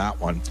 4-3 in that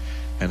one,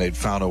 and they'd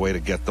found a way to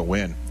get the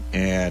win.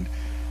 And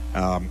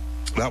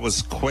that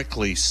was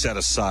quickly set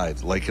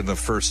aside, like in the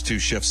first two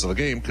shifts of the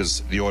game,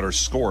 because the Oilers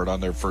scored on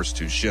their first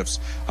two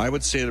shifts. I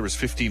would say there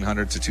was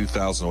 1,500 to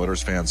 2,000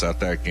 Oilers fans at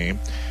that game,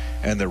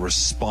 and the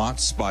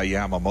response by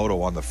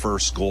Yamamoto on the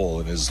first goal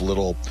and his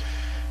little,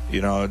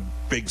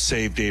 big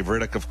save. Dave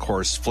Riddick, of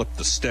course, flipped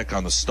the stick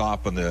on the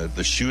stop on the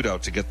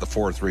shootout to get the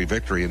 4-3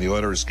 victory, and the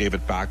Oilers gave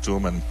it back to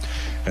him, and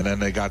then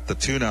they got the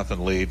 2-0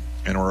 lead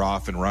and were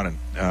off and running.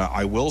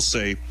 I will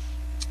say,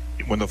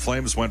 when the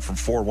Flames went from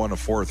 4-1 to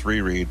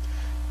 4-3, Reed,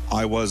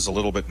 I was a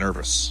little bit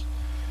nervous.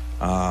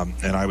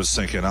 And I was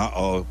thinking,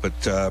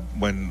 but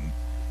when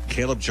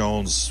Caleb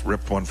Jones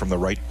ripped one from the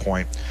right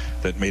point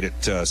that made it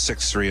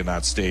 6-3 in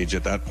that stage,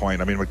 at that point,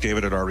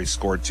 McDavid had already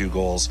scored 2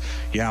 goals.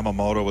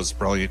 Yamamoto was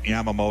brilliant.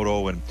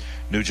 Yamamoto and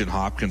Nugent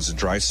Hopkins and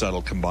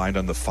Draisaitl combined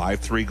on the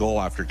 5-3 goal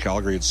after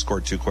Calgary had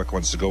scored 2 quick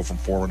ones to go from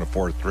 4-1 to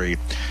 4-3.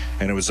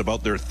 And it was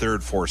about their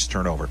third forced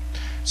turnover.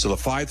 So the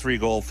 5-3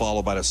 goal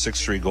followed by the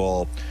 6-3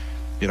 goal.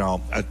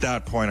 At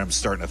that point, I'm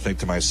starting to think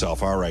to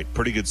myself, all right,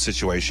 pretty good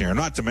situation here.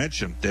 Not to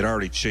mention, they'd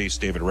already chased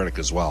David Riddick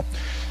as well.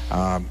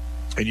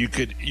 And you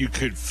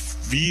could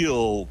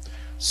feel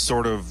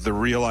sort of the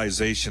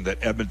realization that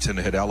Edmonton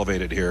had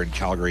elevated here and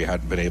Calgary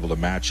hadn't been able to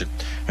match it.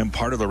 And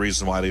part of the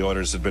reason why the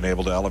Oilers had been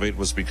able to elevate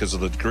was because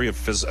of the degree of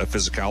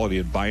physicality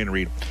and buy-in,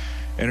 Reed.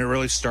 And it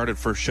really started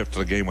first shift of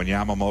the game when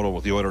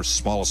Yamamoto, the Oilers'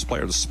 smallest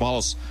player,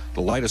 the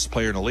lightest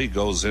player in the league,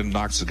 goes in,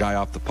 knocks the guy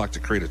off the puck to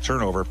create a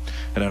turnover,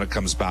 and then it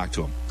comes back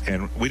to him.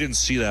 And we didn't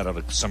see that out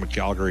of some of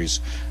Calgary's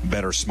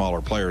better,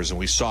 smaller players, and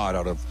we saw it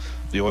out of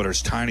the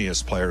Oilers'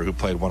 tiniest player who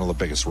played one of the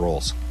biggest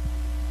roles.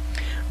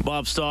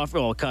 Bob Stauffer,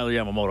 Kyler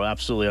Yamamoto,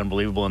 absolutely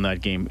unbelievable in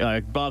that game.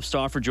 Bob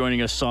Stauffer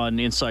joining us on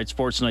Inside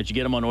Sports tonight. You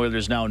get him on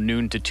Oilers Now,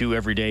 noon to 2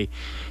 every day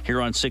here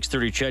on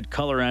 630 CHED,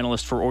 color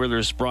analyst for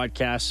Oilers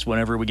broadcasts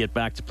whenever we get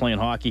back to playing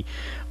hockey.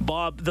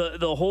 Bob,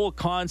 the whole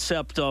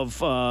concept of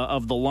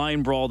the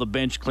line brawl, the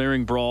bench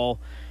clearing brawl,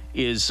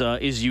 is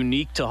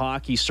unique to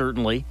hockey,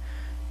 certainly.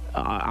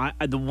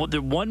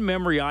 The one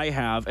memory I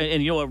have,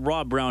 and you know what,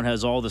 Rob Brown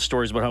has all the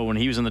stories about how when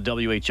he was in the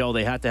WHL,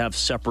 they had to have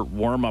separate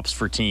warm-ups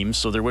for teams,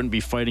 so there wouldn't be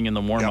fighting in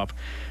the warm-up.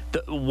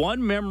 Yep. The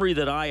one memory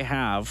that I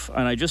have,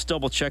 and I just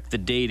double-checked the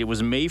date, it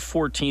was May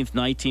 14th,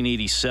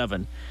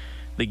 1987.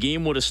 The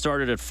game would have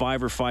started at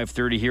 5 or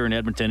 5:30 here in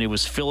Edmonton. It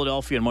was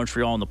Philadelphia and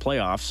Montreal in the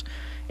playoffs.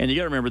 And you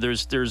got to remember,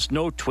 there's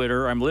no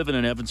Twitter. I'm living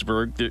in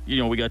Evansburg.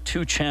 We got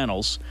 2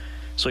 channels.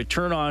 So I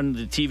turn on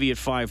the TV at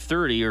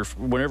 5:30 or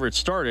whenever it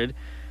started,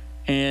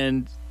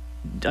 and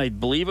I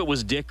believe it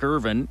was Dick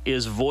Irvin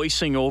is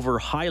voicing over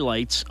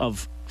highlights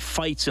of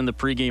fights in the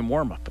pregame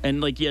warm-up.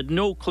 And, you had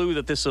no clue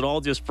that this had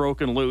all just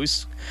broken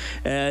loose.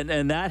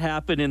 And that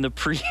happened in the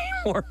pre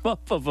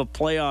warm-up of a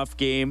playoff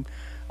game.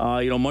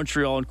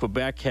 Montreal and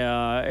Quebec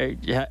had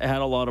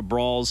a lot of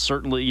brawls.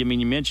 Certainly, you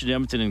mentioned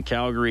Edmonton and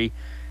Calgary.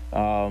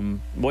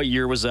 What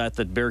year was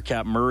that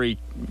Bearcat Murray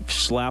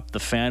slapped the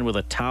fan with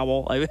a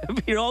towel? I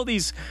mean, all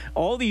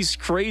these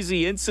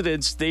crazy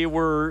incidents. They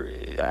were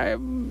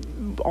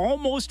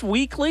almost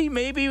weekly,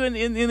 maybe in the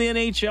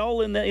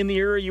NHL in the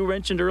era you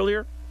mentioned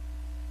earlier.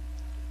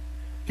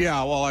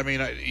 Yeah, well, I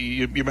mean,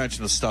 you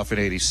mentioned the stuff in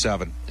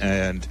 '87,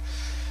 and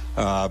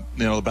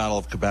the Battle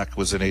of Quebec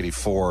was in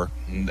 '84,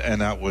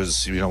 and that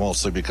was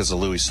mostly because of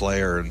Louis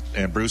Slayer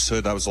and Bruce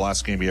Hood. That was the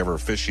last game he ever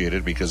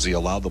officiated because he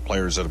allowed the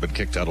players that had been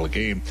kicked out of the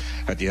game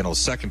at the end of the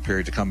second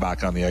period to come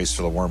back on the ice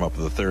for the warm-up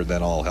of the third.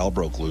 Then all hell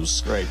broke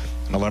loose. Right.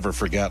 I'll never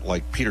forget,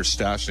 Peter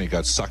Stastny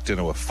got sucked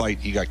into a fight.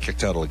 He got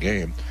kicked out of the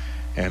game,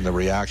 and the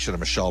reaction of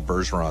Michel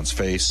Bergeron's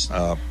face.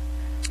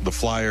 The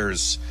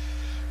Flyers,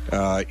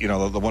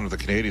 the one of the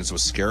Canadians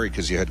was scary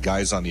because you had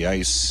guys on the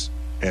ice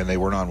and they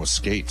weren't on with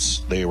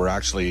skates. They were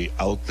actually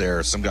out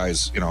there. Some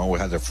guys,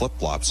 had their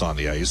flip-flops on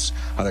the ice.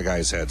 Other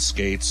guys had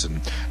skates,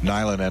 and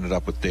Nyland ended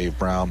up with Dave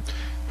Brown.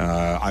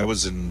 I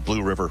was in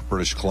Blue River,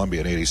 British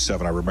Columbia in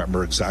 '87. I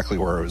remember exactly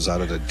where I was at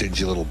a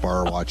dingy little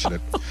bar watching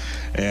it.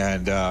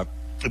 And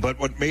but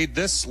what made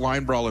this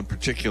line brawl in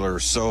particular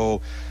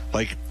so,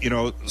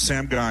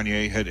 Sam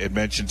Gagner had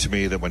mentioned to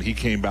me that when he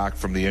came back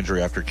from the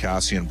injury after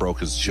Cassian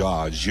broke his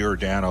jaw,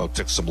 Giordano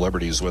took some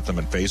liberties with him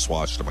and face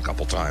washed him a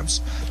couple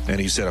times. And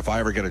he said, if I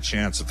ever get a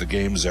chance, if the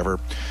game's ever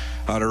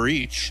out of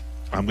reach,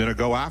 I'm going to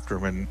go after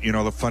him.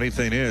 And, the funny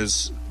thing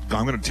is,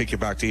 I'm going to take you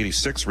back to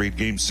 '86, Reed,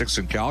 Game 6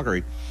 in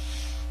Calgary.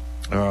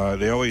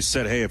 They always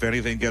said, hey, if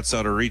anything gets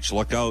out of reach,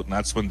 look out. And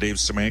that's when Dave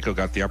Semenko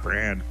got the upper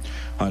hand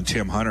on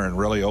Tim Hunter and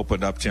really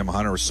opened up Tim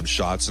Hunter with some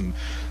shots. And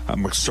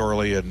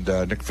McSorley and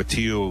Nick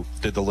Fotiu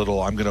did the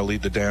little, I'm going to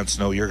lead the dance,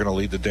 no, you're going to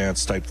lead the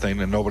dance type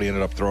thing. And nobody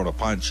ended up throwing a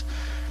punch.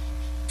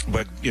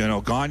 But,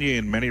 Gagner,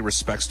 in many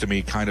respects to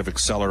me, kind of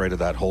accelerated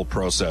that whole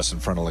process in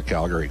front of the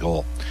Calgary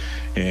goal.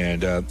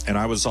 And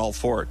I was all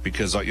for it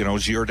because,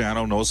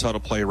 Giordano knows how to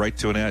play right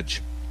to an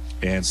edge.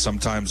 And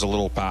sometimes a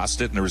little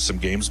past it, and there was some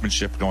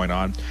gamesmanship going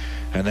on.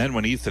 And then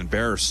when Ethan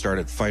Bear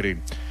started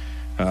fighting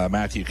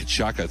Matthew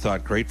Tkachuk, I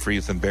thought, great for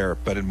Ethan Bear.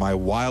 But in my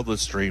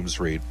wildest dreams,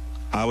 Reed,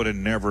 I would have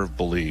never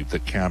believed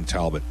that Cam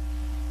Talbot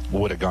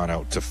would have gone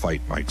out to fight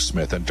Mike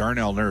Smith. And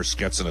Darnell Nurse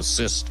gets an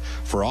assist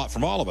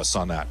from all of us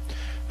on that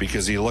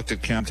because he looked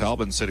at Cam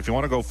Talbot and said, if you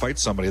want to go fight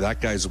somebody,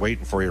 that guy's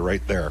waiting for you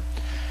right there.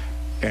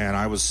 And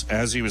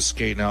as he was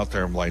skating out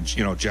there, I'm like,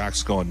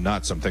 Jack's going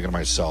nuts. I'm thinking to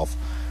myself,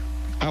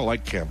 I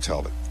like Cam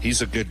Talbot.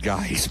 He's a good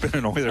guy. He's been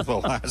an Oiler the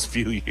last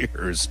few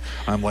years.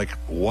 I'm like,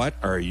 what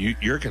are you?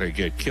 You're going to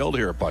get killed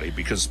here, buddy,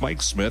 because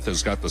Mike Smith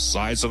has got the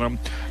size on him,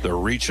 the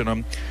reach on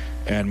him.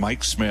 And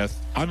Mike Smith,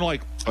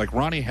 unlike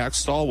Ronnie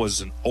Hextall,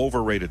 was an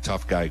overrated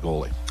tough guy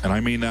goalie. And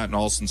I mean that in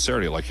all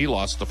sincerity. He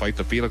lost the fight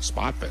to Felix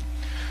Potvin.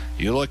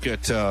 You look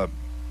at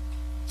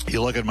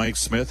Mike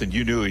Smith, and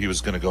you knew he was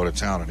going to go to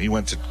town, and he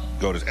went to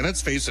go to. And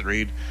let's face it,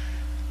 Reed,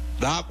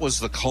 that was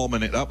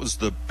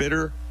the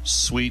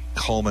bittersweet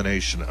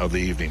culmination of the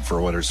evening for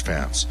Oilers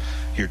fans.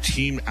 Your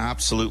team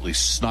absolutely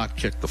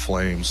snot-kicked the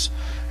Flames,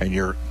 and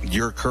your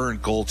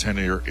current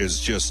goaltender is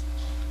just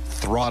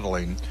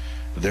throttling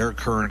their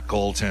current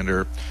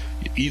goaltender.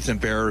 Ethan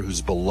Bear,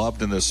 who's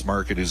beloved in this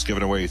market, who's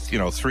given away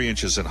 3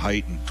 inches in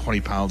height and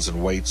 20 pounds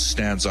in weight,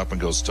 stands up and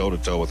goes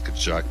toe-to-toe with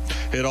Tkachuk.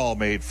 It all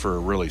made for a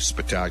really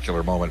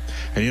spectacular moment.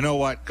 And you know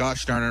what?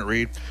 Gosh darn it,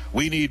 Reed,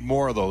 we need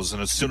more of those,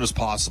 and as soon as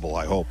possible,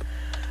 I hope.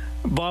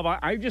 Bob,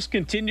 I just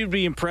continue to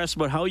be impressed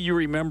about how you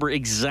remember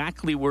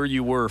exactly where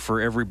you were for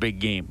every big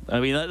game.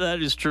 I mean,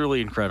 that is truly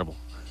incredible.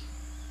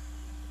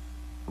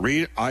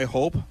 Reed, I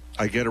hope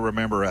I get to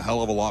remember a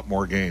hell of a lot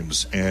more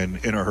games and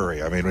in a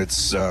hurry. I mean,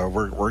 it's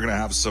we're going to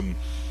have some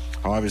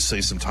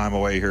time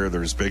away here.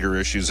 There's bigger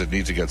issues that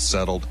need to get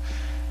settled.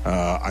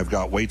 I've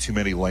got way too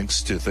many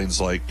links to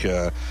things like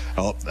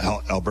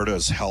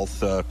Alberta's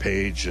health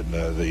page and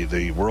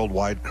the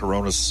worldwide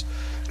coronavirus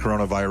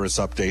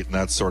update and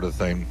that sort of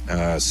thing.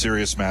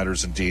 Serious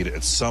matters indeed.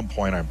 At some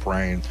point, I'm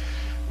praying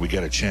we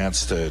get a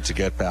chance to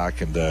get back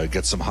and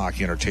get some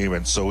hockey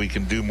entertainment so we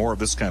can do more of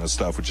this kind of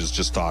stuff, which is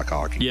just talk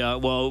hockey. Yeah,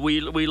 well,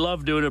 we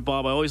love doing it,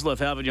 Bob. I always love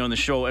having you on the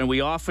show, and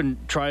we often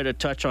try to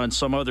touch on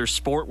some other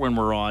sport when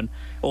we're on.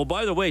 Oh,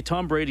 by the way,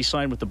 Tom Brady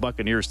signed with the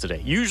Buccaneers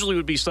today. Usually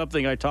would be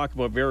something I talk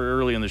about very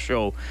early in the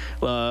show,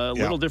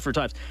 little different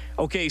times.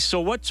 Okay, so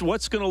what's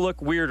going to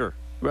look weirder?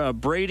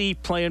 Brady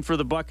playing for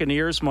the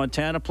Buccaneers,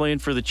 Montana playing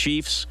for the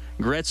Chiefs,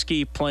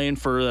 Gretzky playing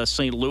for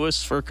St.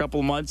 Louis for a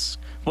couple of months.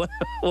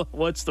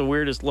 What's the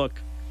weirdest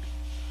look?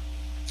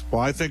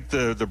 Well, I think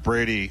the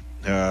Brady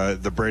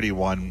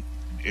one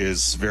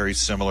is very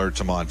similar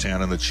to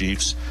Montana and the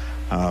Chiefs.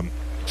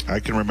 I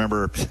can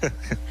remember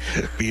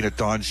being at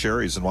Don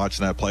Sherry's and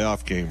watching that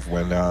playoff game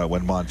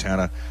when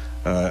Montana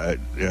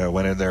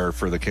went in there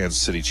for the Kansas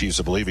City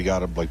Chiefs. I believe he got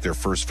them their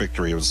first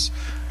victory. It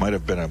might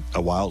have been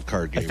a wild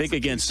card game. I think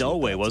against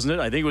Elway, wasn't it?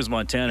 I think it was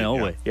Montana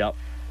Elway. Yep.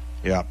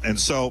 Yeah, and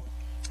so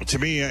to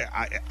me,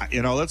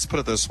 let's put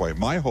it this way: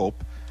 my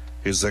hope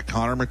is that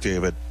Connor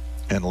McDavid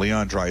and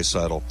Leon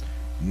Draisaitl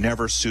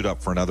never suit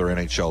up for another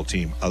NHL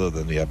team other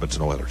than the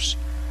Edmonton Oilers.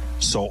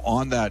 So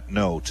on that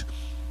note,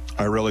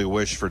 I really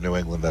wish for New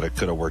England that it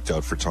could have worked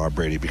out for Tom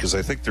Brady, because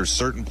I think there's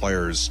certain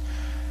players,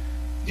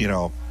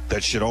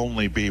 that should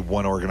only be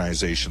one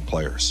organization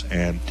players.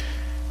 And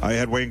I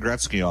had Wayne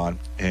Gretzky on,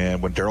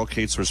 and when Daryl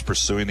Cates was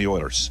pursuing the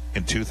Oilers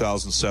in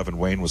 2007,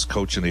 Wayne was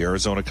coaching the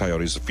Arizona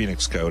Coyotes, the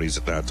Phoenix Coyotes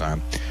at that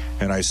time.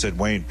 And I said,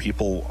 Wayne,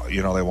 people,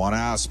 they want to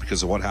ask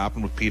because of what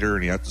happened with Peter,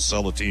 and he had to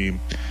sell the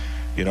team,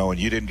 and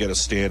you didn't get a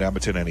stay at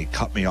Edmonton, and he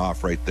cut me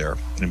off right there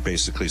and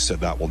basically said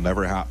that will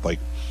never happen. Like,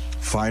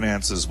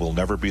 finances will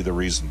never be the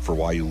reason for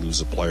why you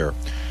lose a player.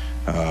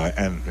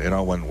 And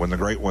when the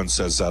great one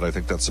says that, I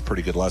think that's a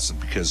pretty good lesson,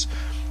 because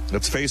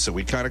let's face it,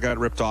 we kind of got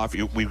ripped off.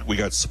 We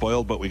got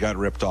spoiled, but we got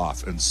ripped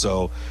off. And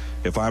so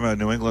if I'm a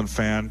New England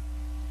fan,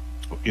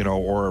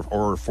 or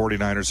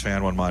 49ers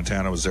fan when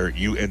Montana was there,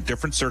 in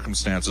different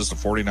circumstances, the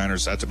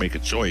 49ers had to make a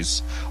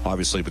choice,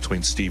 obviously,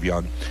 between Steve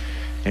Young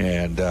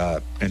and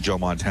Joe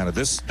Montana.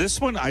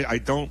 This one, I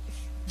don't,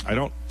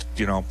 I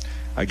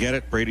get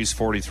it. Brady's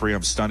 43.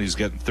 I'm stunned he's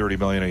getting $30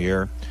 million a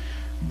year.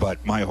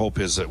 But my hope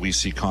is that we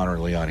see Connor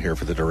and Leon here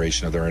for the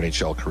duration of their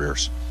NHL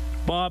careers.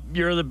 Bob,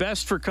 you're the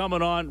best for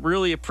coming on.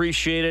 Really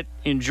appreciate it.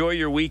 Enjoy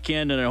your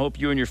weekend, and I hope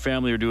you and your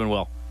family are doing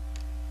well.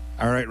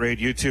 All right, Ray.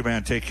 You too,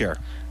 man. Take care.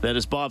 That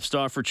is Bob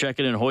Stauffer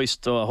checking in,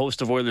 host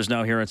of Oilers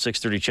Now here on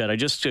 630 CHED. I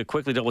just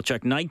quickly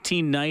double-checked.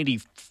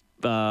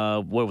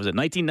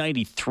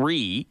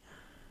 1993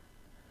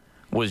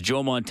 was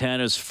Joe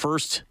Montana's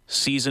first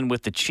season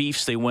with the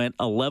Chiefs. They went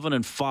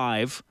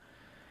 11-5,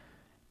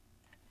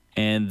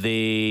 and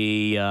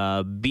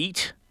they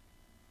beat...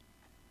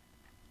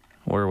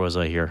 Where was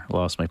I here?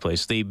 Lost my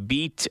place. They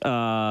beat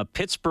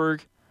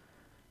Pittsburgh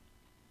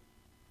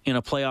in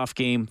a playoff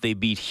game. They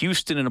beat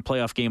Houston in a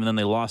playoff game, and then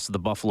they lost to the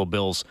Buffalo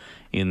Bills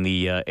in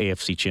the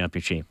AFC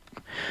Championship.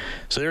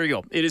 So there you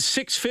go. It is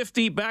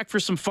 6:50. Back for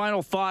some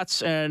final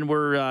thoughts, and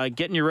we're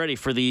getting you ready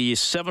for the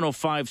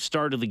 7:05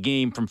 start of the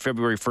game from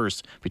February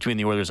 1st between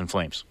the Oilers and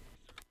Flames.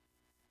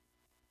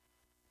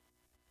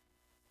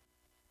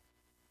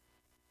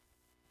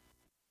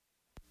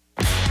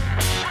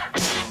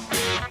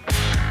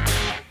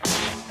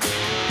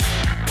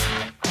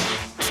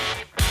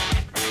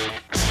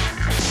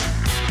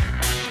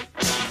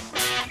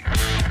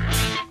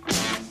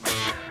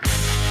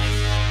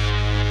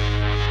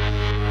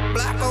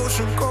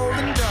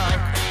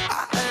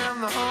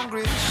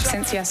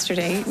 Since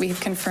yesterday, we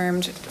have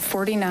confirmed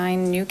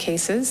 49 new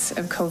cases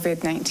of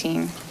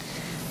COVID-19.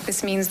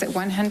 This means that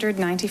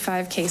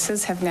 195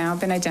 cases have now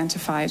been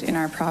identified in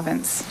our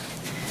province.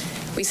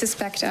 We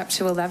suspect up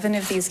to 11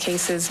 of these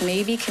cases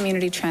may be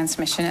community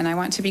transmission, and I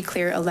want to be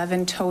clear,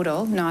 11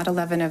 total, not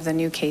 11 of the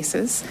new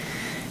cases.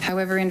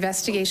 However,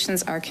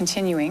 investigations are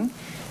continuing,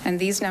 and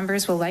these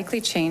numbers will likely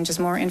change as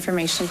more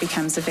information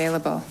becomes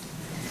available.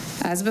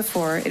 As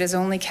before, it is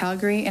only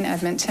Calgary and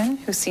Edmonton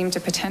who seem to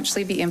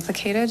potentially be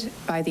implicated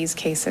by these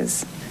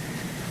cases.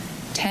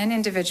 10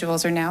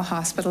 individuals are now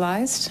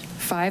hospitalized,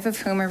 5 of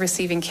whom are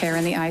receiving care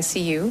in the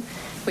ICU,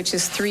 which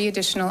is 3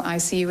 additional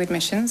ICU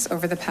admissions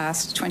over the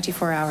past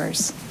 24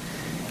 hours.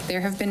 There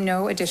have been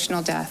no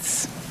additional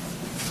deaths.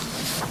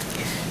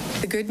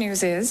 The good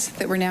news is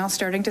that we're now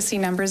starting to see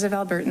numbers of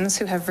Albertans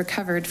who have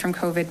recovered from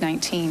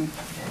COVID-19.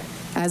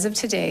 As of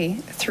today,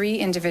 3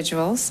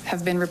 individuals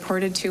have been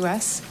reported to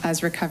us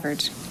as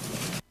recovered.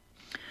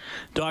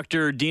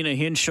 Dr. Dina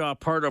Hinshaw,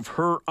 part of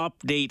her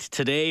update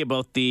today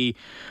about the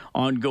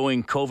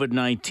ongoing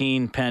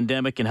COVID-19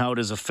 pandemic and how it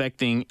is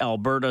affecting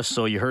Alberta.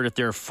 So you heard it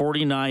there,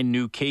 49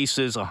 new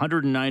cases,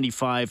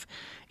 195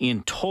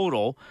 in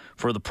total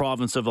for the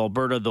province of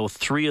Alberta, though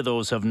 3 of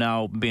those have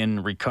now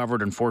been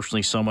recovered.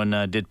 Unfortunately, someone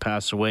did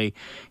pass away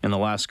in the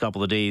last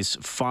couple of days.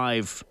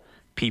 5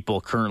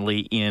 people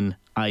currently in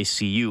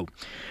ICU.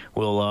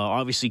 We'll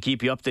obviously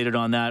keep you updated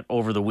on that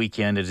over the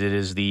weekend, as it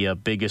is the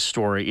biggest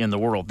story in the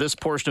world. This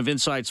portion of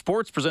Inside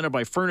Sports presented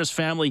by Furnace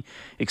Family.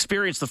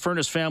 Experience the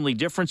Furnace Family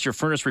difference. Your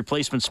furnace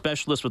replacement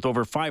specialist with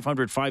over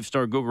 500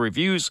 5-star Google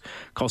reviews.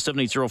 Call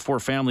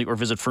 780-4FAMILY or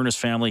visit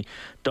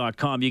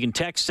furnaceFamily.com. You can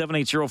text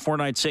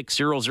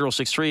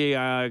 780-496-0063.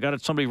 I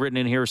got somebody written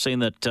in here saying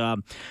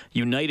that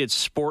United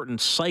Sport and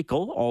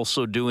Cycle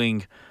also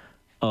doing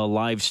a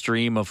live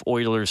stream of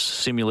Oilers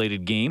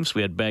simulated games.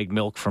 We had Bag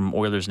Milk from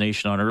Oilers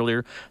Nation on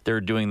earlier. They're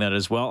doing that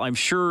as well. I'm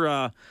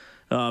sure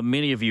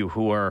many of you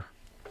who are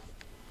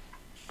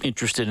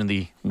interested in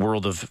the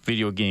world of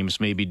video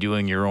games may be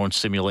doing your own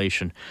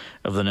simulation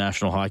of the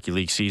National Hockey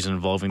League season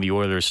involving the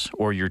Oilers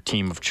or your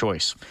team of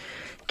choice.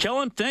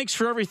 Kellen, thanks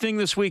for everything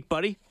this week,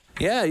 buddy.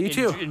 Yeah, you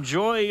too.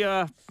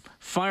 Enjoy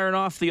firing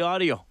off the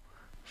audio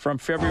from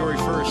February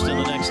 1st in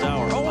the next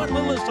hour. Oh, on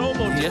Littlest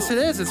Hobo, too. Yes, it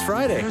is. It's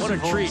Friday. What a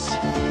treat.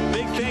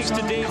 Big thanks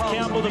to Dave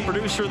Campbell, the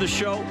producer of the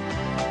show.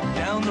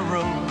 Down the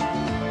road,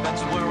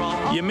 that's where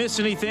I'll... You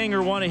miss anything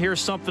or want to hear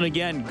something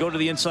again, go to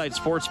the Inside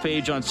Sports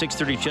page on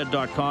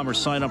 630ched.com or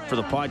sign up for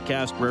the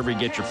podcast wherever you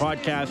get your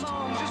podcast.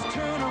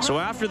 So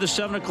after the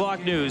 7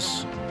 o'clock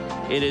news,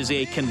 it is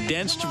a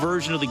condensed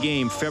version of the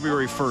game,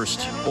 February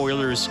 1st,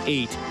 Oilers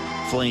 8,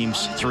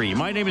 Flames 3.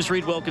 My name is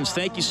Reed Wilkins.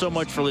 Thank you so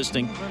much for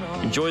listening.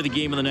 Enjoy the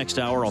game in the next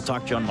hour. I'll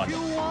talk to you on Monday.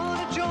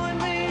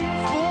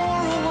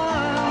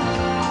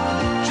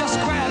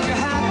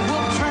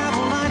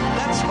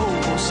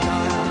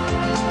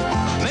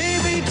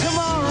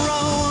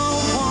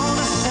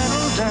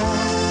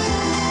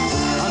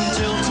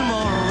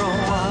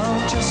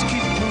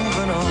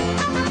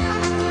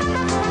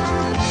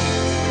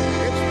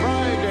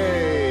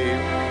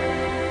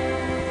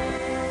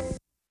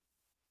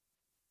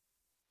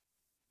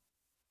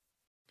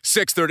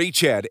 630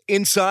 CHED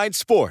Inside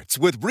Sports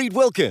with Reed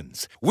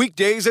Wilkins.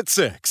 Weekdays at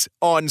 6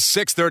 on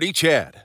 630 CHED.